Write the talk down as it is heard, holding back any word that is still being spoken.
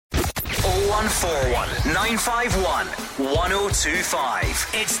0141 951 1025.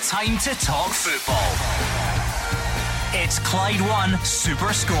 It's time to talk football. It's Clyde One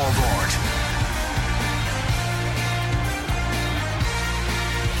Super Scoreboard.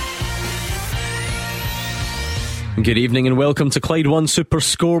 Good evening and welcome to Clyde One Super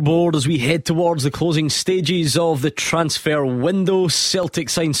Scoreboard as we head towards the closing stages of the transfer window. Celtic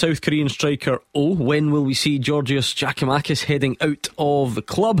signed South Korean striker when will we see Georgios Giakoumakis heading out of the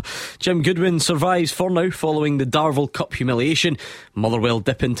club? Jim Goodwin survives for now following the Darvel Cup humiliation. Motherwell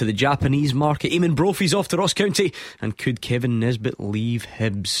dip into the Japanese market. Eamon Brophy's off to Ross County, and could Kevin Nisbet leave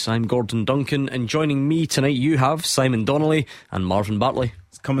Hibs? I'm Gordon Duncan, and joining me tonight you have Simon Donnelly and Marvin Bartley.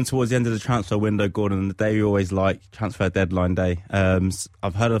 Coming towards the end of the transfer window, Gordon, the day we always like, transfer deadline day.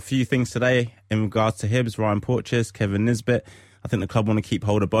 I've heard a few things today in regards to Hibs, Ryan Porteous, Kevin Nisbet. I think the club want to keep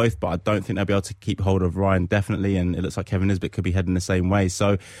hold of both, but I don't think they'll be able to keep hold of Ryan, definitely, and it looks like Kevin Nisbet could be heading the same way.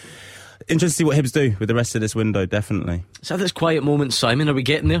 So interested to see what Hibs do with the rest of this window, definitely. So this quiet moment, Simon, are we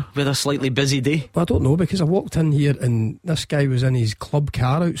getting there with a slightly busy day? Well, I don't know, because I walked in here and this guy was in his club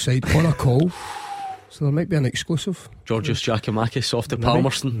car outside on a call. So there might be an exclusive. Georgios Giakoumakis off to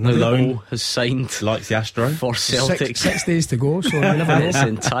Palmerston. Now Alone. that O has signed Likes the Astro for Celtic. Six days to go, so you never know. It's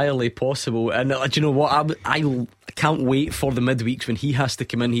entirely possible. And do you know what? I can't wait for the midweeks when he has to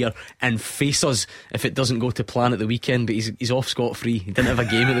come in here and face us if it doesn't go to plan at the weekend. But he's off scot-free. He didn't have a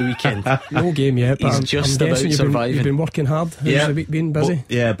game at the weekend. No game yet, but He's just I'm about guessing surviving. You've been working hard. How's the week been? Busy?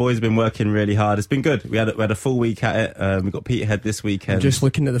 Boys have been working really hard. It's been good. We had a full week at it. We got Peterhead this weekend. I'm just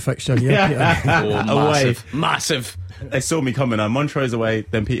looking at the fixture here. Oh, massive. They saw me coming. Montrose away,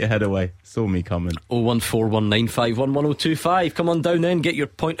 then Peterhead away. Saw me coming. 01419511025. Come on down then, get your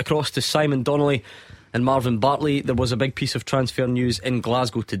point across to Simon Donnelly and Marvin Bartley. There was a big piece of transfer news in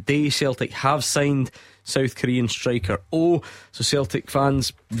Glasgow today. Celtic have signed South Korean striker So Celtic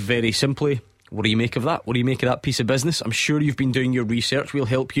fans, very simply, what do you make of that? What do you make of that piece of business? I'm sure you've been doing your research. We'll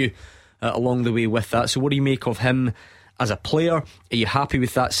help you along the way with that. So what do you make of him as a player? Are you happy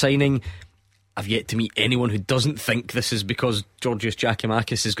with that signing? I've yet to meet anyone who doesn't think this is because Georgios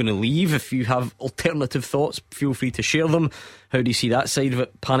Giakoumakis is going to leave. If you have alternative thoughts, feel free to share them. How do you see that side of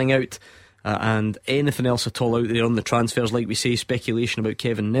it panning out? And anything else at all out there on the transfers? Like we say, speculation about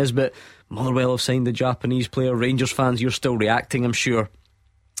Kevin Nisbet. Motherwell have signed the Japanese player. Rangers fans, you're still reacting, I'm sure,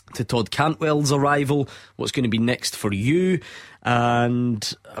 to Todd Cantwell's arrival. What's going to be next for you?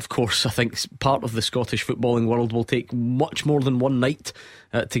 And of course, I think part of the Scottish footballing world will take much more than one night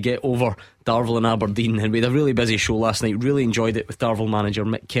to get over Darvel and Aberdeen. And we had a really busy show last night. Really enjoyed it with Darvel manager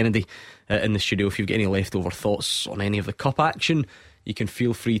Mick Kennedy in the studio. If you've got any leftover thoughts on any of the cup action, you can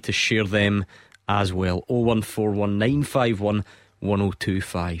feel free to share them as well.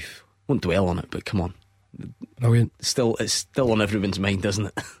 01419511025. Won't dwell on it, but come on. Brilliant. It's still on everyone's mind, isn't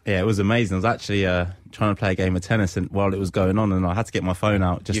it? Yeah, it was amazing. I was actually trying to play a game of tennis while it was going on, and I had to get my phone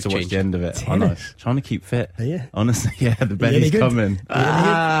out just to watch the end of it. I know, trying to keep fit. Yeah. Honestly, the belly's coming.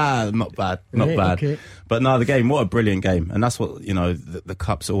 Not bad. Okay. But no, the game, what a brilliant game. And that's what, the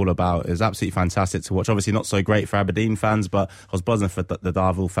Cup's all about. It was absolutely fantastic to watch. Obviously not so great for Aberdeen fans, but I was buzzing for the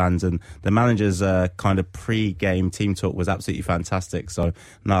Darvel fans, and the manager's kind of pre-game team talk was absolutely fantastic. So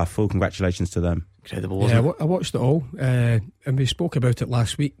full congratulations to them. Incredible, wasn't it? I watched it all, and we spoke about it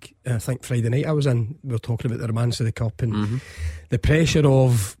last week. I think Friday night I was in. We were talking about the romance of the Cup and the pressure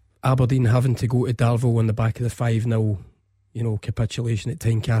of Aberdeen having to go to Darvel on the back of the 5-0 capitulation at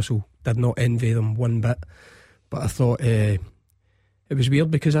Tynecastle. Did not envy them one bit, but I thought it was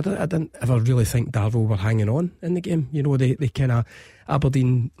weird because I didn't ever really think Darvel were hanging on in the game. They kind of,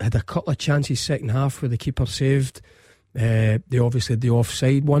 Aberdeen had a couple of chances second half where the keeper saved. They obviously had the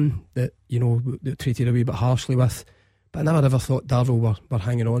offside one that they treated a wee bit harshly with, but I never ever thought Darvel were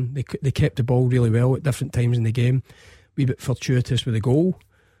hanging on. They kept the ball really well at different times in the game, wee bit fortuitous with the goal,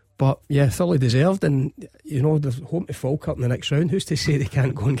 but thoroughly deserved. And they're home to Falkirk in the next round. Who's to say they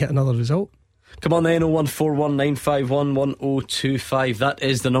can't go and get another result? Come on then, 01419511025. That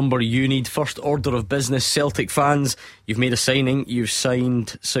is the number you need. First order of business, Celtic fans, you've made a signing. You've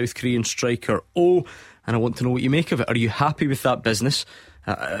signed South Korean striker and I want to know what you make of it. Are you happy with that business?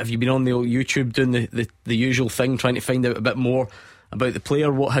 Have you been on the old YouTube doing the usual thing, trying to find out a bit more about the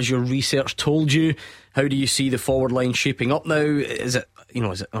player? What has your research told you? How do you see the forward line shaping up now? Is it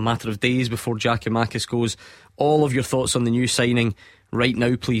a matter of days before Giakoumakis goes? All of your thoughts on the new signing right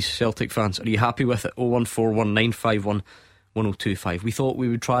now, please, Celtic fans. Are you happy with it? 01419511025. We thought we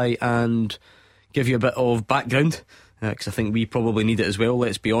would try and give you a bit of background, because I think we probably need it as well,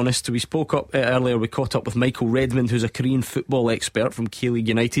 let's be honest. We spoke up earlier, we caught up with Michael Redmond, who's a Korean football expert from K-League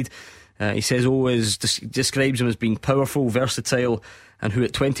United. He says describes him as being powerful, versatile, and who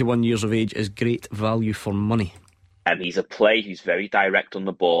at 21 years of age is great value for money. He's a player who's very direct on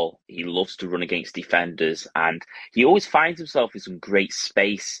the ball. He loves to run against defenders, and he always finds himself in some great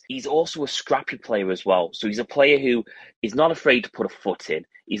space. He's also a scrappy player as well. So he's a player who is not afraid to put a foot in.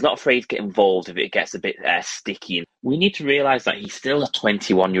 He's not afraid to get involved if it gets a bit sticky. We need to realise that he's still a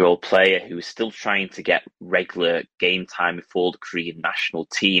 21-year-old player who is still trying to get regular game time for the Korean national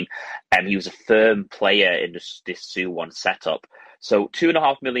team. He was a firm player in this Suwon setup. So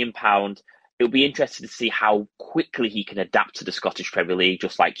 £2.5 million. It'll be interesting to see how quickly he can adapt to the Scottish Premier League,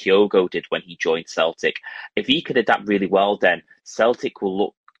 just like Kyogo did when he joined Celtic. If he could adapt really well, then Celtic will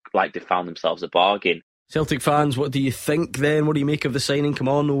look like they found themselves a bargain. Celtic fans, what do you think then? What do you make of the signing? Come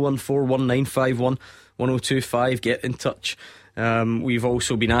on, 01419511025, get in touch. We've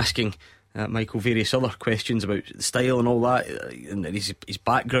also been asking Michael various other questions about the style and all that, and his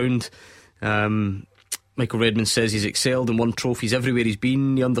background. Michael Redmond says he's excelled and won trophies everywhere he's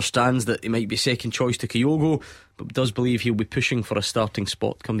been. He understands that he might be second choice to Kyogo, but does believe he'll be pushing for a starting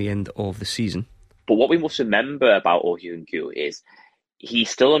spot come the end of the season. But what we must remember about Oh Hyun-gyu is he's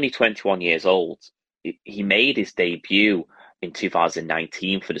still only 21 years old. He made his debut in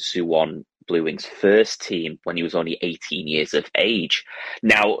 2019 for the Suwon Blue Wings first team when he was only 18 years of age.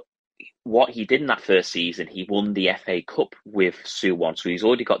 Now, what he did in that first season, he won the FA Cup with Suwon, so he's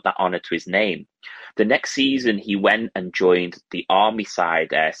already got that honour to his name. The next season, he went and joined the army side,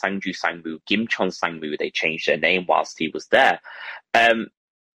 Sangju Sangmu, Gimcheon Sangmu. They changed their name whilst he was there.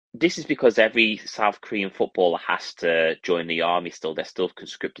 This is because every South Korean footballer has to join the army still. They're still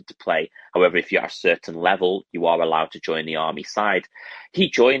conscripted to play. However, if you're at a certain level, you are allowed to join the army side. He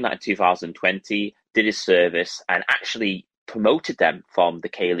joined that in 2020, did his service, and actually promoted them from the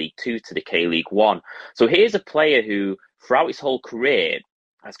K-League 2 to the K-League 1. So here's a player who, throughout his whole career,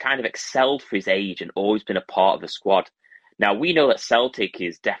 has kind of excelled for his age and always been a part of the squad. Now, we know that Celtic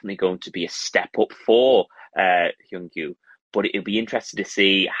is definitely going to be a step up for Hyun-gyu, but it'll be interesting to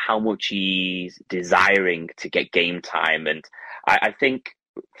see how much he's desiring to get game time. And I think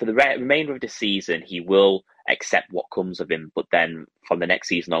for the remainder of the season, he will accept what comes of him. But then from the next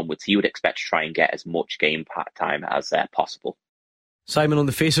season onwards, he would expect to try and get as much game time as possible. Simon, on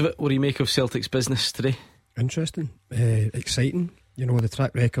the face of it, what do you make of Celtic's business today? Interesting, exciting. You know, the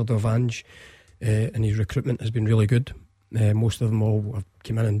track record of Ange and his recruitment has been really good. Most of them all have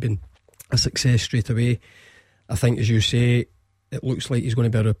come in and been a success straight away. I think, as you say, it looks like he's going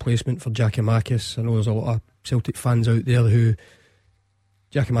to be a replacement for Giakoumakis. I know there's a lot of Celtic fans out there who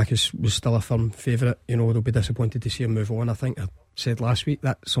Giakoumakis was still a firm favourite. You know, they'll be disappointed to see him move on. I think I said last week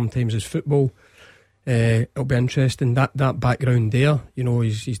that sometimes is football. It'll be interesting. That background there, you know,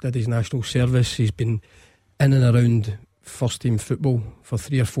 he's did his national service. He's been in and around first team football for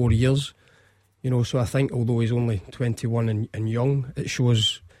 3 or 4 years. You know, so I think although he's only 21 and young, it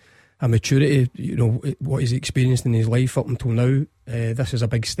shows a maturity, you know, what he's experienced in his life up until now. This is a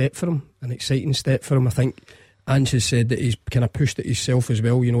big step for him, an exciting step for him. I think Ange has said that he's kind of pushed it himself as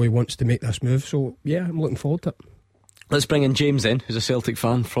well. You know, he wants to make this move. So yeah, I'm looking forward to it. Let's bring in James then, who's a Celtic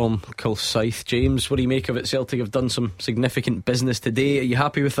fan from Kilsyth. James, what do you make of it? Celtic have done some significant business today. Are you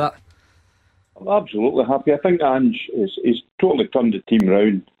happy with that? I'm absolutely happy. I think Ange is totally turned the team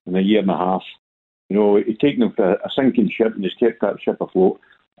round in a year and a half. You know, he's taken them for a sinking ship and he's kept that ship afloat.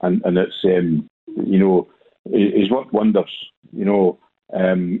 And it's, you know, he's worked wonders, you know,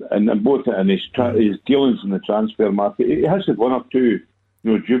 and both in his dealings in the transfer market. He has had one or two,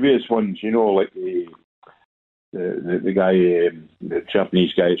 you know, dubious ones, you know, like the guy, the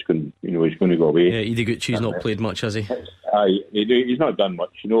Japanese guy is going, you know, he's going to go away. Yeah, Ideguchi's not played much, has he? He's not done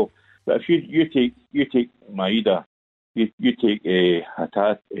much, you know. But if you take Maeda, you take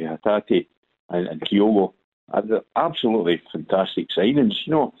Hatate and Kyogo, they're absolutely fantastic signings,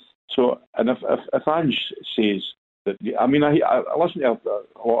 you know. So, and if Ange says that, I mean, I listen to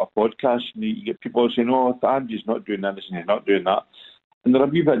a lot of podcasts, and you get people saying, "Oh, Ange is not doing this and he's not doing that," and they're a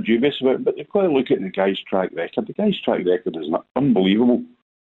wee bit dubious about it. But you've got to look at the guy's track record. The guy's track record is unbelievable,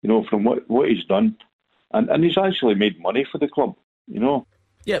 you know, from what he's done, and he's actually made money for the club, you know.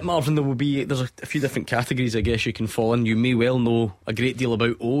 Yeah, Marvin, there's a few different categories I guess you can fall in. You may well know a great deal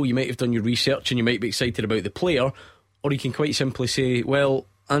about you might have done your research and you might be excited about the player, or you can quite simply say, well,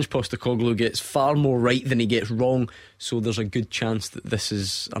 Ange Postecoglou gets far more right than he gets wrong, so there's a good chance that this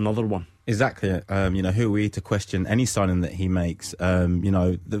is another one. Exactly. You know, who are we to question any signing that he makes? You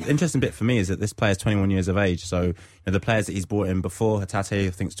know, the interesting bit for me is that this player's 21 years of age. So, you know, the players that he's brought in before, Hatate, I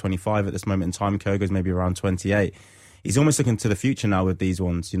think, is 25 at this moment in time. Kogo's maybe around 28. he's almost looking to the future now with these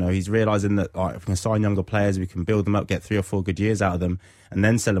ones. You know, he's realising that if we can sign younger players, we can build them up, get 3 or 4 good years out of them, and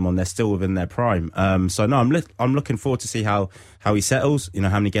then sell them on. They're still within their prime. So no, I'm looking forward to see how he settles. You know,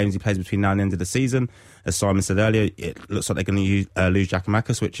 how many games he plays between now and the end of the season. As Simon said earlier, it looks like they're going to lose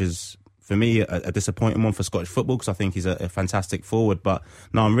Giakoumakis, which is, for me, a disappointing one for Scottish football, because I think he's a fantastic forward. But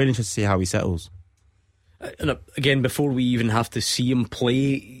no, I'm really interested to see how he settles. And again, before we even have to see him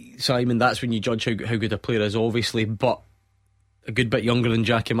play, Simon, that's when you judge how good a player is, obviously. But a good bit younger than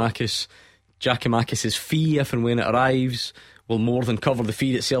Giakoumakis. Giakoumakis' fee, if and when it arrives, will more than cover the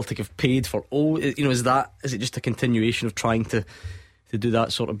fee that Celtic have paid for. Is it just a continuation of trying to do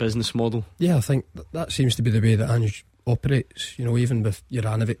that sort of business model? Yeah, I think that seems to be the way that Ange operates. You know, even with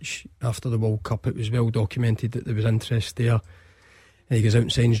Juranovic after the World Cup, it was well documented that there was interest there, and he goes out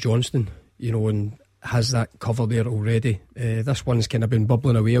and signs Johnston, you know, and has that cover there already. This one's kind of been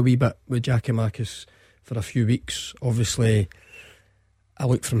bubbling away a wee bit with Giakoumakis for a few weeks. Obviously, I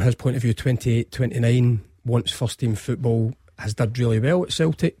look from his point of view, 28, 29, wants first team football, has done really well at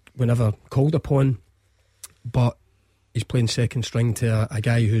Celtic whenever called upon, but he's playing second string to a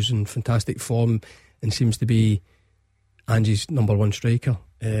guy who's in fantastic form and seems to be Ange's number one striker.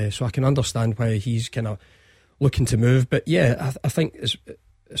 So I can understand why he's kind of looking to move. But yeah, I think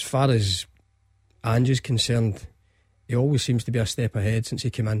as far as Ange is concerned, he always seems to be a step ahead since he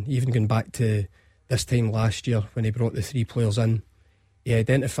came in. Even going back to this time last year when he brought the 3 players in, he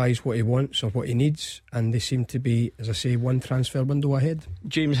identifies what he wants or what he needs, and they seem to be, as I say, one transfer window ahead.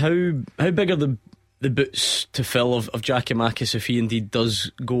 James, how big are the boots to fill of Giakoumakis if he indeed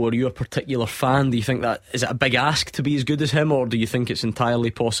does go? Are you a particular fan? Do you think that is it a big ask to be as good as him, or do you think it's entirely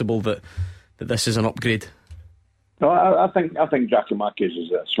possible that this is an upgrade? No, I think Giakoumakis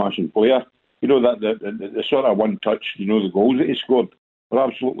is a smashing player. You know, that the sort of one touch, you know, the goals that he scored were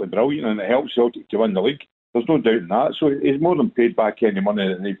absolutely brilliant, and it helped Celtic to win the league. There's no doubt in that. So he's more than paid back any money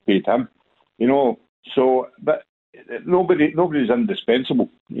that they've paid him. You know, so but nobody's indispensable.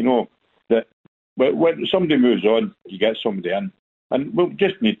 You know that. But when somebody moves on, you get somebody in, and we'll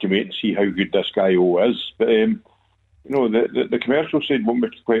just need to wait and see how good this guy is. But you know, the commercial side won't be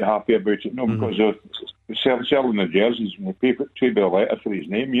quite happy about it, because they're selling the jerseys and they pay a letter for his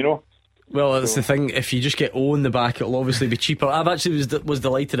name. You know. Well, that's the thing. If you just get O in the back, it'll obviously be cheaper. I've actually was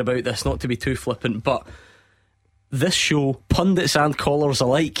delighted about this, not to be too flippant, but this show, pundits and callers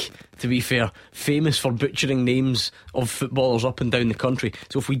alike, to be fair, famous for butchering names of footballers up and down the country.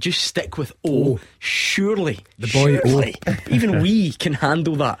 So if we just stick with O, surely even we can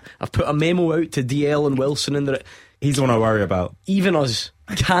handle that. I've put a memo out to DL and Wilson in there. He's the one I worry about. Even us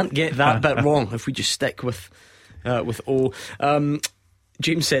can't get that bit wrong if we just stick with O.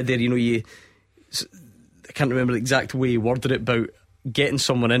 James said there, I can't remember the exact way he worded it, about getting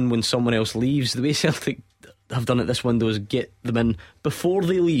someone in when someone else leaves. The way Celtic have done it this window is get them in before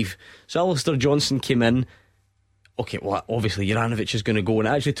they leave. So Alistair Johnston came in. Okay, well, obviously Juranovic is going to go, and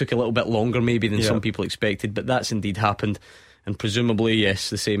it actually took a little bit longer maybe than some people expected, but that's indeed happened. And presumably, yes,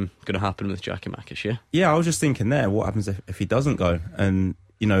 the same going to happen with Giakoumakis. Yeah, I was just thinking there, what happens if he doesn't go? And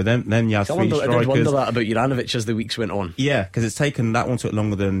then you have 3 strikers. I did wonder that about Juranovic as the weeks went on. Yeah, because it's taken that one took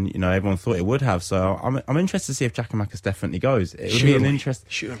longer than everyone thought it would have. So I'm interested to see if Giakoumakis definitely goes. It would be an interest.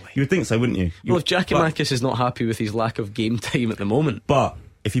 Surely, you would think so, wouldn't you? Well, if Giakoumakis is not happy with his lack of game time at the moment, but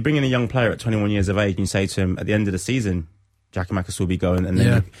if you bring in a young player at 21 years of age and you say to him at the end of the season, Giakoumakis will be going, and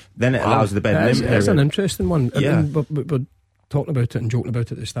then it allows the bed limp. It's an interesting one. I mean, we're talking about it and joking about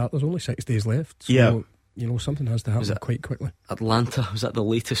it at the start. There's only 6 days left. So something has to happen quite quickly. Atlanta, was that the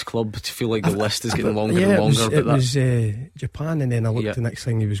latest club? To feel like the list is getting longer and longer. It was Japan, and then I looked the next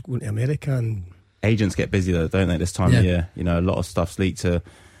thing he was going to America. And agents get busy though, don't they, this time of year? A lot of stuff's leaked to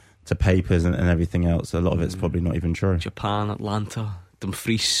papers and everything else. A lot of it's probably not even true. Japan, Atlanta,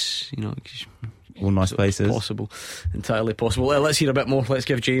 Dumfries, all nice places. Possible, entirely possible. Let's hear a bit more. Let's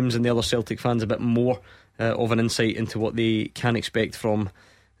give James and the other Celtic fans a bit more of an insight into what they can expect from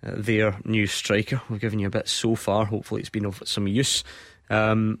their new striker. We've given you a bit so far. Hopefully it's been of some use.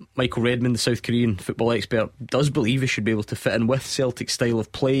 Michael Redmond, the South Korean football expert, does believe he should be able to fit in with Celtic's style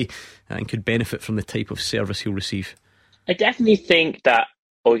of play and could benefit from the type of service he'll receive. I definitely think that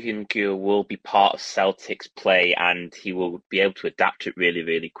Oh Hyun-kyu will be part of Celtic's play, and he will be able to adapt it really,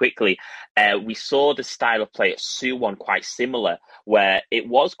 really quickly. We saw the style of play at Suwon quite similar, where it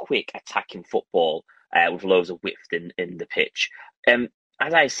was quick attacking football with loads of width in the pitch.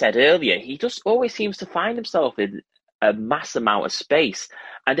 As I said earlier, he just always seems to find himself in a mass amount of space,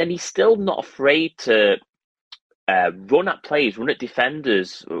 and then he's still not afraid to run at players, run at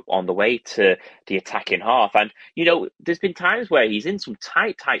defenders on the way to the attacking half. And, there's been times where he's in some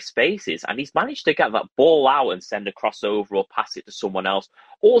tight spaces and he's managed to get that ball out and send a crossover or pass it to someone else,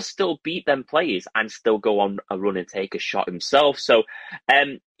 or still beat them players and still go on a run and take a shot himself. So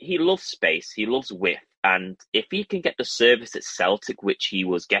he loves space, he loves width. And if he can get the service at Celtic, which he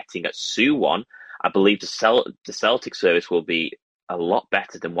was getting at Suwon, I believe the Celtic service will be a lot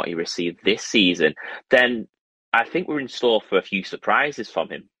better than what he received this season, then I think we're in store for a few surprises from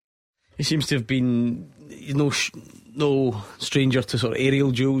him. He seems to have been no stranger to sort of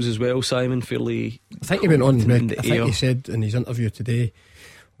aerial duels as well, Simon. Fairly, I think he went on. I think he said in his interview today,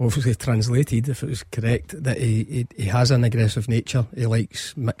 obviously translated, if it was correct, that he has an aggressive nature. He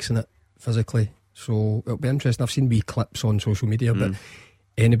likes mixing it physically. So it'll be interesting. I've seen wee clips on social media, but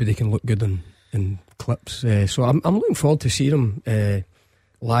anybody can look good in clips. So I'm looking forward to seeing him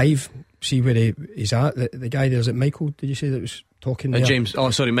live. See where he's at. The guy there, is it Michael? Did you say that was talking there? James. Oh,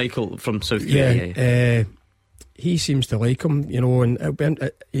 sorry, Michael from South Korea. Yeah. He seems to like him,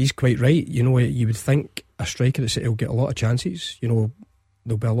 and he's quite right. You would think a striker at City will get a lot of chances. There'll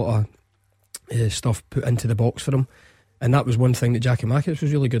be a lot of stuff put into the box for him, and that was one thing that Giakoumakis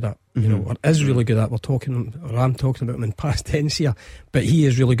was really good at. Or is really good at. I'm talking about him in past tense here, but he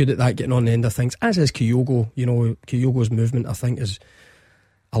is really good at that, getting on the end of things. As is Kyogo. Kyogo's movement, I think, is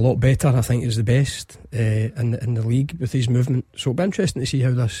a lot better. I think is the best in the league with his movement. So it'll be interesting to see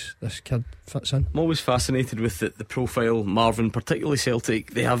how this kid fits in. I'm always fascinated with the profile Marvin, particularly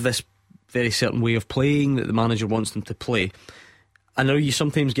Celtic. They have this very certain way of playing that the manager wants them to play. I know you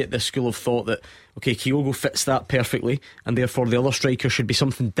sometimes get this school of thought that, okay, Kyogo fits that perfectly, and therefore the other striker should be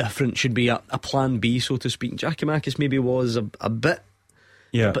something different, should be a plan B, so to speak. Giakoumakis maybe was a bit,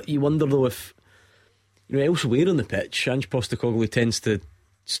 but you wonder though if elsewhere on the pitch, Ange Postecoglou tends to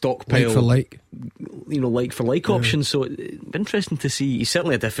stockpile like for like options. So it'd be interesting to see. He's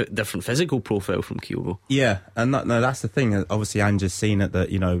certainly a different physical profile from Kyogo. Yeah, and that's the thing. Obviously, Ange has seen it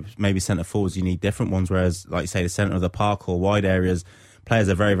that maybe centre forwards you need different ones, whereas like you say the centre of the park or wide areas, players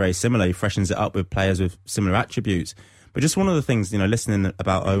are very very similar. He freshens it up with players with similar attributes. But just one of the things, listening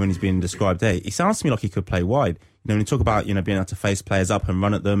about Owen, he's being described there, he sounds to me like he could play wide. When you talk about being able to face players up and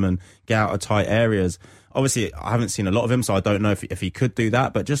run at them and get out of tight areas. Obviously, I haven't seen a lot of him, so I don't know if he could do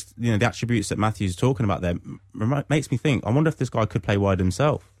that. But just the attributes that Matthew's talking about there makes me think. I wonder if this guy could play wide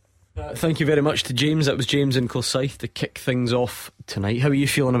himself. Thank you very much to James. That was James in Kilsyth to kick things off tonight. How are you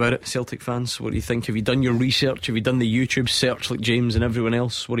feeling about it, Celtic fans? What do you think? Have you done your research? Have you done the YouTube search like James and everyone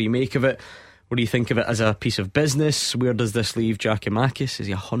else? What do you make of it? What do you think of it as a piece of business? Where does this leave Giakoumakis? Is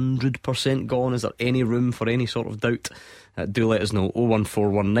he 100% gone? Is there any room for any sort of doubt? Do let us know.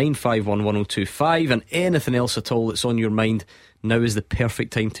 01419511025, and anything else at all that's on your mind. Now is the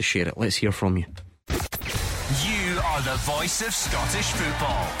perfect time to share it. Let's hear from you. You are the voice of Scottish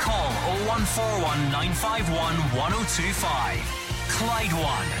football. Call 01419511025. Clyde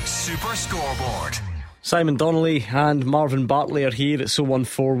One Super Scoreboard. Simon Donnelly and Marvin Bartley are here at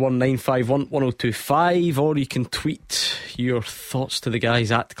 01419511025, or you can tweet your thoughts to the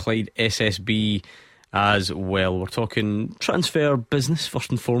guys at Clyde SSB as well. We're talking transfer business first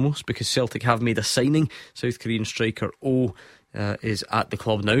and foremost, because Celtic have made a signing. South Korean striker O is at the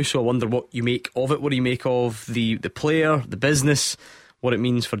club now, so I wonder what you make of it. What do you make of the player, the business, what it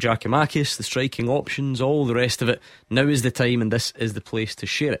means for Giakoumakis, the striking options, all the rest of it? Now is the time, and this is the place to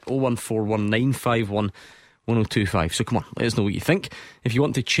share it. 01419511025. So come on, let us know what you think. If you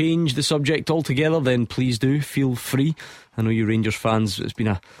want to change the subject altogether, then please do, feel free. I know you Rangers fans,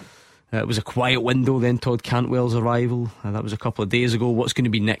 it was a quiet window then, Todd Cantwell's arrival, that was a couple of days ago. What's going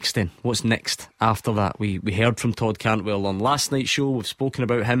to be next then? What's next after that? We heard from Todd Cantwell on last night's show. We've spoken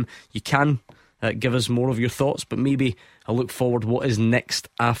about him. You can give us more of your thoughts, but maybe a look forward. What is next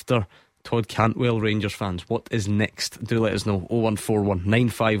after Todd Cantwell, Rangers fans? What is next? Do let us know.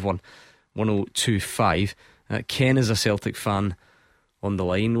 01419511025. Ken is a Celtic fan on the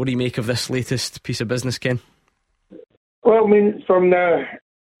line. What do you make of this latest piece of business, Ken? Well, I mean, from the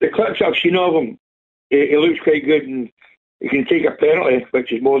clips I've seen of him, he looks quite good, and he can take a penalty,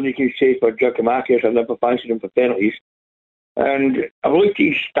 which is more than you can say for Giakoumakis. I've never fancied him for penalties. And I've looked at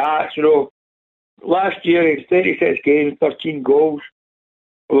his stats, last year he had 36 games, 13 goals.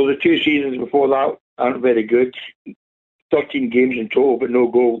 Well, the 2 seasons before that aren't very good. 13 games in total, but no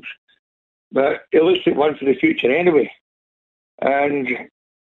goals. But it looks like one for the future anyway. And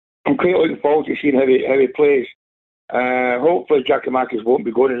I'm quite looking forward to seeing how he plays. Hopefully Giakoumakis won't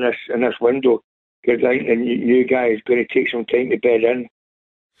be going in this window, because I think the new guy is going to take some time to bed in.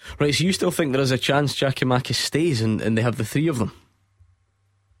 Right, so you still think there is a chance Giakoumakis stays and they have the three of them?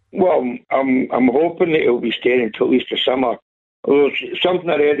 Well, I'm hoping that he'll be staying until at least the summer. Although something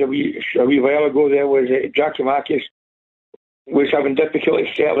I read a wee while ago there was that Giakoumakis was having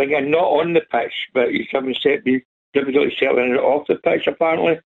difficulty settling in, not on the pitch, but he's having difficulty settling in off the pitch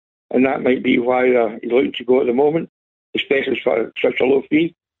apparently, and that might be why he's looking to go at the moment, especially for such a low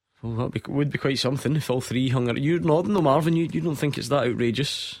fee. Well, that would be quite something if all three hung around. You're nodding though, Marvin. You don't think it's that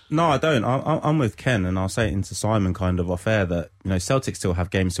outrageous? No, I don't. I'm with Ken, and I'll say it into Simon kind of off air that Celtic still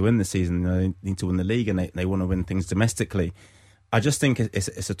have games to win this season. They need to win the league, and they want to win things domestically. I just think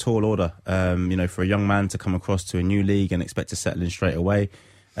it's a tall order, for a young man to come across to a new league and expect to settle in straight away.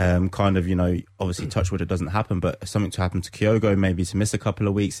 Obviously touch wood it doesn't happen, but something to happen to Kyogo, maybe to miss a couple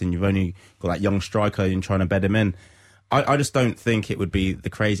of weeks, and you've only got that young striker and trying to bed him in. I just don't think it would be the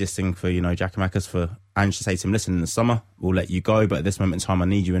craziest thing for Giakoumakis for Ange to say to him, listen, in the summer we'll let you go, but at this moment in time I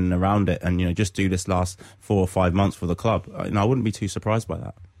need you in and around it, and just do this last 4 or 5 months for the club. I wouldn't be too surprised by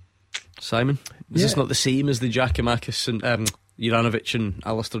that. Simon, is this not the same as the Giakoumakis and Juranovic and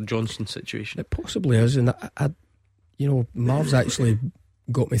Alistair Johnson situation? It possibly is, and Marv's actually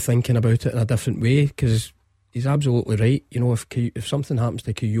got me thinking about it in a different way, because he's absolutely right. If something happens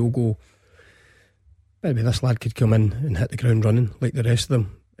to Kyogo, maybe this lad could come in and hit the ground running like the rest of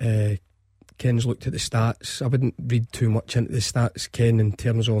them. Ken's looked at the stats. I wouldn't read too much into the stats, Ken, in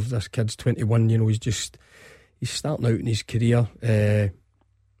terms of this kid's 21. He's starting out in his career.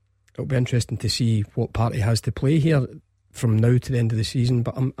 It'll be interesting to see what part he has to play here from now to the end of the season.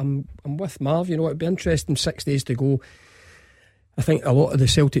 But I'm with Marv. It'd be interesting. 6 days to go. I think a lot of the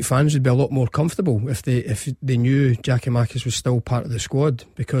Celtic fans would be a lot more comfortable if they knew Giakoumakis was still part of the squad,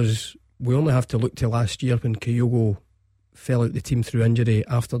 because we only have to look to last year when Kyogo fell out the team through injury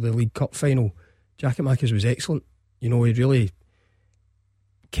after the League Cup final. Giakoumakis was excellent. He really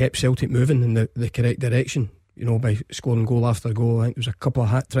kept Celtic moving in the correct direction, by scoring goal after goal. I think there was a couple of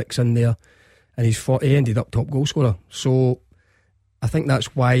hat-tricks in there, and he ended up top goal scorer. So I think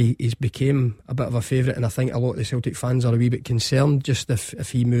that's why he's became a bit of a favourite, and I think a lot of the Celtic fans are a wee bit concerned just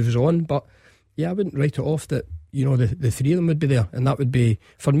if he moves on. But yeah, I wouldn't write it off that the three of them would be there, and that would be,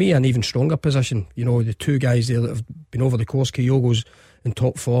 for me, an even stronger position. The two guys there that have been over the course. Kyogo's in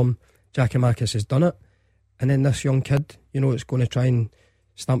top form, Giakoumakis has done it, and then this young kid, it's going to try and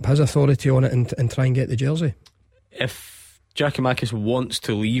stamp his authority on it and try and get the jersey. If Giakoumakis wants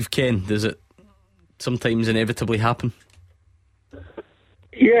to leave, Ken, does it sometimes inevitably happen?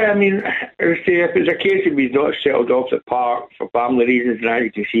 Yeah, if it's a case of he's not settled off the park for family reasons, and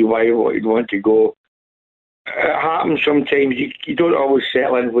you can see why he'd want to go. It happens sometimes. You don't always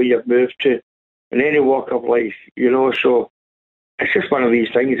settle in where you've moved to in any walk of life, so it's just one of these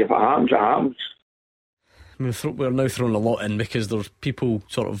things. If it happens, it happens. We're now throwing a lot in because there's people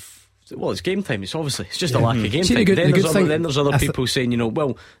sort of, it's game time. It's just a lack of game time. Then there's other people saying,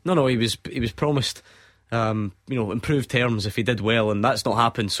 he was promised improved terms if he did well, and that's not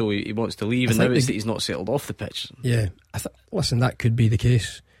happened, so he wants to leave, and now it's that he's not settled off the pitch. Yeah, listen, that could be the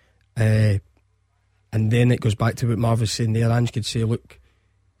case. And then it goes back to what Marv was saying there. Ange could say, look,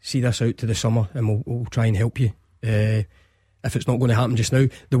 see this out to the summer and we'll try and help you if it's not going to happen just now.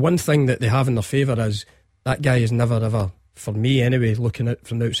 The one thing that they have in their favour is that guy is never ever, for me anyway, looking at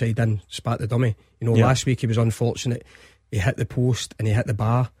from the outside in, spat the dummy. Last week he was unfortunate. He hit the post and he hit the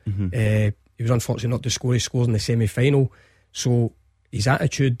bar. He was unfortunate not to score. He scores in the semi-final. So his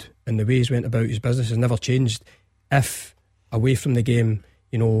attitude and the way he's went about his business has never changed. If away from the game,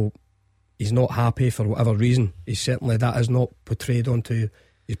 he's not happy for whatever reason, that is not portrayed onto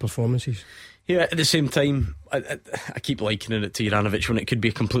his performances. Yeah, at the same time, I keep likening it to Juranovic when it could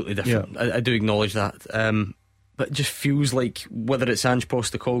be completely different. Yeah. I do acknowledge that, but it just feels like, whether it's Ange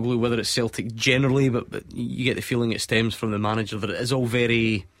Postecoglou, whether it's Celtic generally, but you get the feeling it stems from the manager, that it is all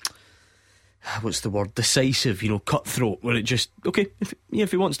very, what's the word, decisive, cutthroat, where it just, okay,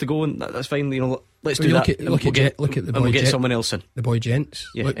 if he wants to go, and that's fine, let's do that. Look at the boy, we'll get someone else in. The boy Gents.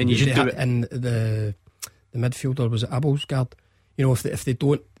 Yeah, and you should do it. And the midfielder, was it Abelsgaard? If they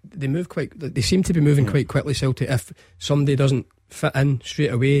don't, they move quite. They seem to be moving quite quickly, Celtic. If somebody doesn't fit in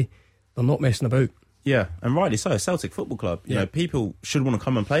straight away, they're not messing about. Yeah, and rightly so. Celtic Football Club. You know, people should want to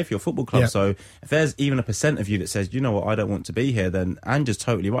come and play for your football club. Yeah. So if there's even a % of you that says, you know what, I don't want to be here, then Ange's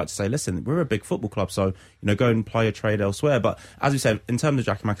totally right to say, listen, we're a big football club, so go and play your trade elsewhere. But as we said, in terms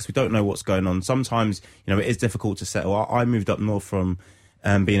of Giakoumakis, we don't know what's going on. Sometimes, it is difficult to settle. I moved up north from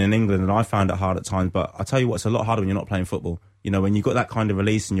being in England, and I found it hard at times. But I tell you what, it's a lot harder when you're not playing football. When you've got that kind of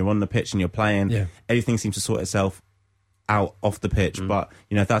release and you're on the pitch and you're playing, everything seems to sort itself out off the pitch. But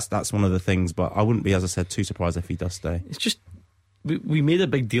that's one of the things. But I wouldn't be, as I said, too surprised if he does stay. It's just we made a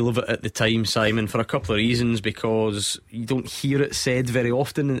big deal of it at the time, Simon, for a couple of reasons, because you don't hear it said very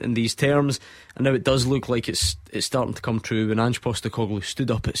often in these terms, and now it does look like it's starting to come true. When Ange Postecoglou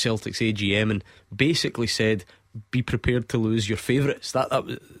stood up at Celtic's AGM and basically said, be prepared to lose your favourites. That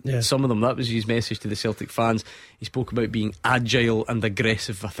was some of them. That was his message to the Celtic fans. He spoke about being agile and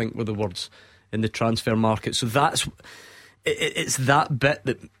aggressive, I think were the words, in the transfer market. So it's that bit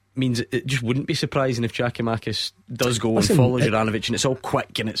that means it just wouldn't be surprising if Giakoumakis does go and follow Juranovic, and it's all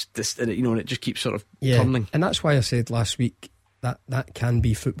quick and it's this, and it just keeps sort of turning. And that's why I said last week that can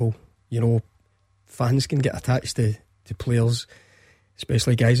be football. Fans can get attached to players,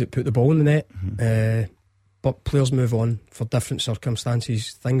 especially guys that put the ball in the net. But players move on for different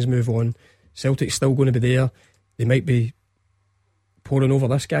circumstances. Things move on. Celtic's still going to be there. They might be pouring over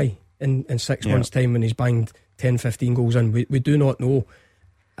this guy in 6 months' time when he's banged 10-15 goals in. We do not know.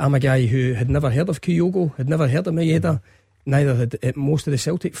 I'm a guy who had never heard of Kyogo, had never heard of Maeda. Neither had most of the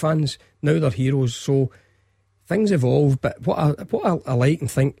Celtic fans. Now they're heroes. So things evolve. But what I like and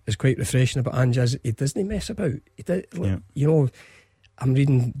think is quite refreshing about Ange is he doesn't mess about. I'm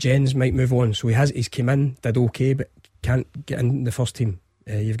reading Jens might move on, so he's come in, did okay, but can't get in the first team.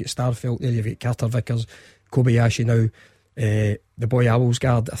 You've got Starfelt there, you've got Carter Vickers, Kobayashi now, the boy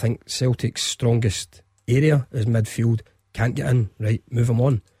Abelsgaard. I think Celtic's strongest area is midfield. Can't get in, right, move him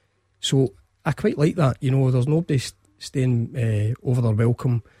on. So I quite like that. There's nobody staying over their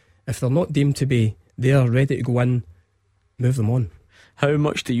welcome. If they're not deemed to be there, ready to go in, move them on. How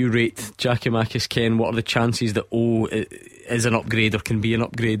much do you rate Giakoumakis, Ken? What are the chances that is an upgrade or can be an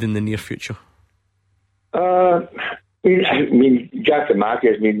upgrade in the near future? Giakoumakis,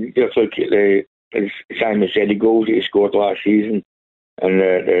 just look at as Simon said, the goals that he scored last season and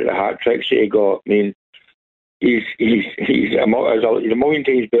the hat tricks that he got. He's a million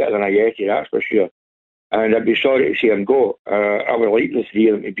times better than Ajeti, that's for sure. And I'd be sorry to see him go. I would like the three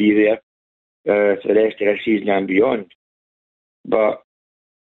of them to be there for the rest of this season and beyond. But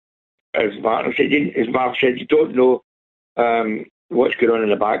as Mark said, you don't know what's going on in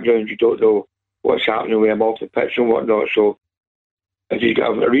the background. You don't know what's happening with him off the pitch and whatnot. So if you've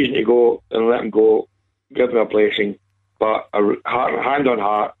got a reason to go, then let him go. Give him a blessing. But hand on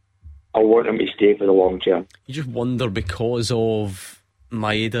heart, I want him to stay for the long term. You just wonder, because of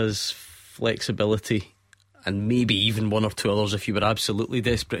Maeda's flexibility and maybe even one or two others, if you were absolutely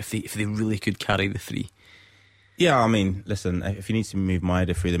desperate, if they really could carry the three. Yeah, listen, if you need to move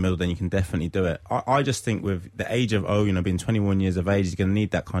Maeda through the middle, then you can definitely do it. I just think with the age of being 21 years of age, he's going to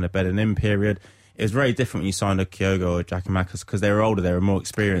need that kind of bedding in period. It was very different when you signed a Kyogo or Giakoumakis because they were older, they were more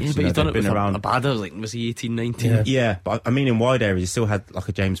experienced. Yeah, but he's done it with Abada, was he 18, 19? Yeah, but in wide areas, you still had like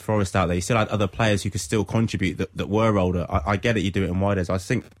a James Forrest out there. You still had other players who could still contribute that were older. I get it, you do it in wide areas. I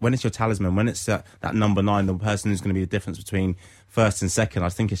think when it's your talisman, when it's that number 9, the person who's going to be the difference between first and second, I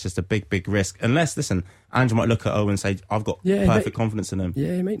think it's just a big risk. Unless, listen, Andrew might look at Owen and say, I've got perfect confidence in him.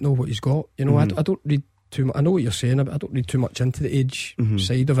 Yeah, he might know what he's got. I don't read too much. I know what you're saying, but I don't read too much into the age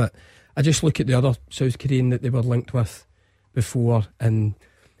side of it. I just look at the other South Korean that they were linked with before, and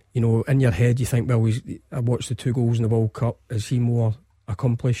in your head you think, well, I watched the 2 goals in the World Cup. Is he more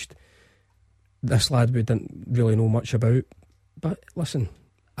accomplished? This lad we didn't really know much about. But listen,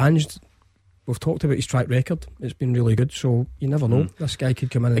 Ange, we've talked about his track record. It's been really good, so you never know. This guy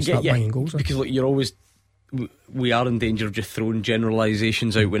could come in and start banging goals. Because we are in danger of just throwing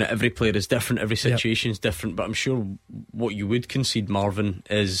generalisations out when every player is different, every situation is different. But I'm sure what you would concede, Marvin,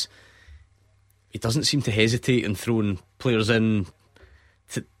 is he doesn't seem to hesitate in throwing players in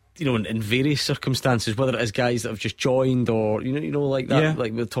to, in various circumstances, whether it is guys that have just joined or like that.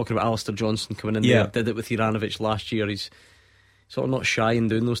 Like we're talking about Alistair Johnson coming in there, did it with Juranovic last year. He's sort of not shy in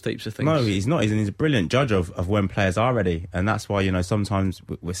doing those types of things. No, he's not. He's a brilliant judge of when players are ready, and that's why sometimes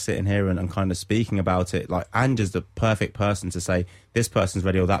we're sitting here and kind of speaking about it. Like Ange is the perfect person to say this person's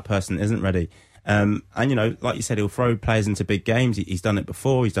ready or that person isn't ready. And like you said, he'll throw players into big games. He's done it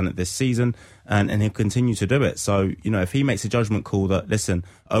before, he's done it this season, and he'll continue to do it. So if he makes a judgment call that, listen,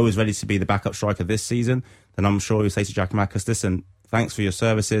 is ready to be the backup striker this season, then I'm sure he'll say to Giakoumakis, listen, thanks for your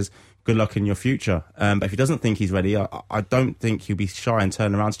services, good luck in your future. But if he doesn't think he's ready, I don't think he'll be shy and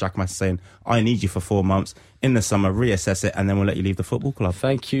turn around to Giakoumakis saying, I need you for 4 months in the summer, reassess it, and then we'll let you leave the football club.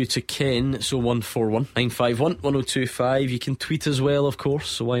 Thank you to Ken. So 141 951 1025. You can tweet as well, of course,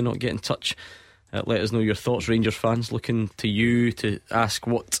 so why not get in touch? Let us know your thoughts, Rangers fans. Looking to you to ask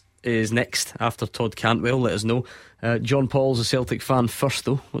what is next after Todd Cantwell. Let us know. John Paul's a Celtic fan first,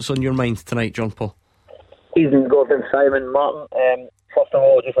 though. What's on your mind tonight, John Paul? Evening, Gordon, Simon, Martin. First of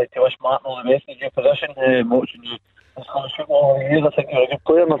all, I'd just like to wish Martin all the best in your position. Watching you in Scottish football over the years, I think you're a good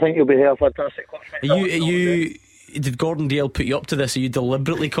player, and I think you'll be here a fantastic coach. did Gordon Dale put you up to this? Are you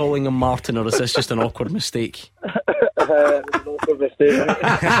deliberately calling him Martin, or is this just an awkward mistake? An awkward mistake.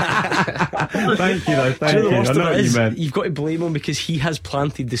 Thank you, though. Thank you. I know what you meant. You've got to blame him because he has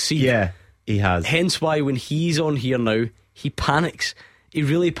planted the seed. Yeah, he has. Hence why when he's on here now, he panics. He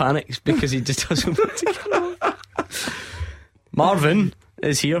really panics because he just doesn't want to get on. Marvin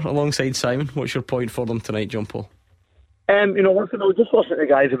is here alongside Simon. What's your point for them tonight, John Paul? Once I was just listening to the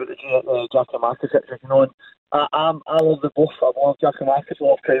guys about the Giakoumakis situation, and I love the both. I love Giakoumakis, I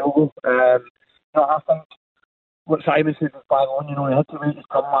love Kyogo. I think what Simon said was bang on. He had to wait his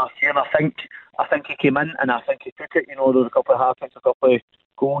come last year, and I think he came in and I think he took it. There was a couple of half-ins, a couple of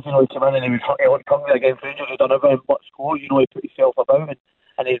goals. He came in and he looked hungry against Rangers. He'd done everything but score. He put himself about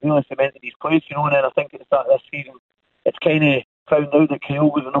and he really cemented his place. And then I think at the start of this season, it's kind of found out that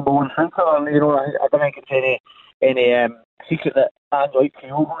Kyogo was the number one striker, and I don't think it's any secret that I like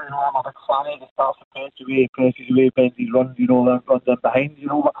Kyogo. I'm a big fan of the starts to presses away, bends his runs, runs in behind,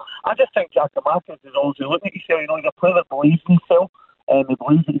 but I just think Giakoumakis is also looking at himself, he's a player that believes in himself, he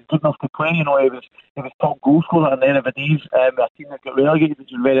believes that he's good enough to play, he was top goal scorer in the Eredivisie, a team that got relegated,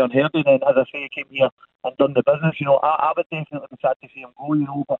 which was very unheard of, and as I say, he came here and done the business, I would definitely be sad to see him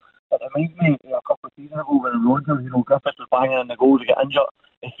go, but it reminds me a couple of seasons ago when Rogers, Griffiths was banging in the goal to get injured,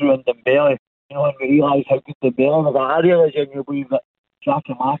 he threw in Dembele, and we realised how good Dembele was. I really genuinely believe that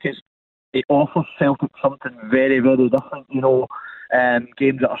Giakoumakis, it offers Celtic something very, very different,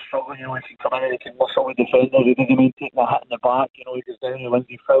 games that are struggling, he can come in and he can muscle with defenders, he doesn't mind taking a hit in the back, he goes down, he wins,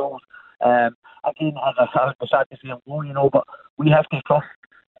 he fouls. Again, as I said, it's sad to see him go, but we have to trust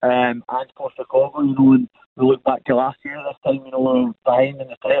Ange Postecoglou, and we look back to last year, this time, we were behind in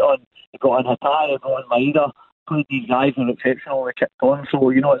the title, and they got in Hatay, they got in Maeda, played these guys were exceptional, they kicked on,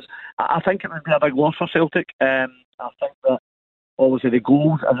 so, I think it would be a big loss for Celtic. I think that obviously the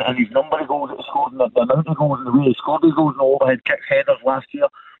goals and his number of goals that he scored and the amount of goals and the way he scored these goals and the overhead kicks, headers last year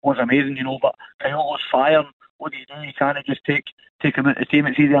was amazing, but Kyogo's firing. What do? You can't just take him out the team.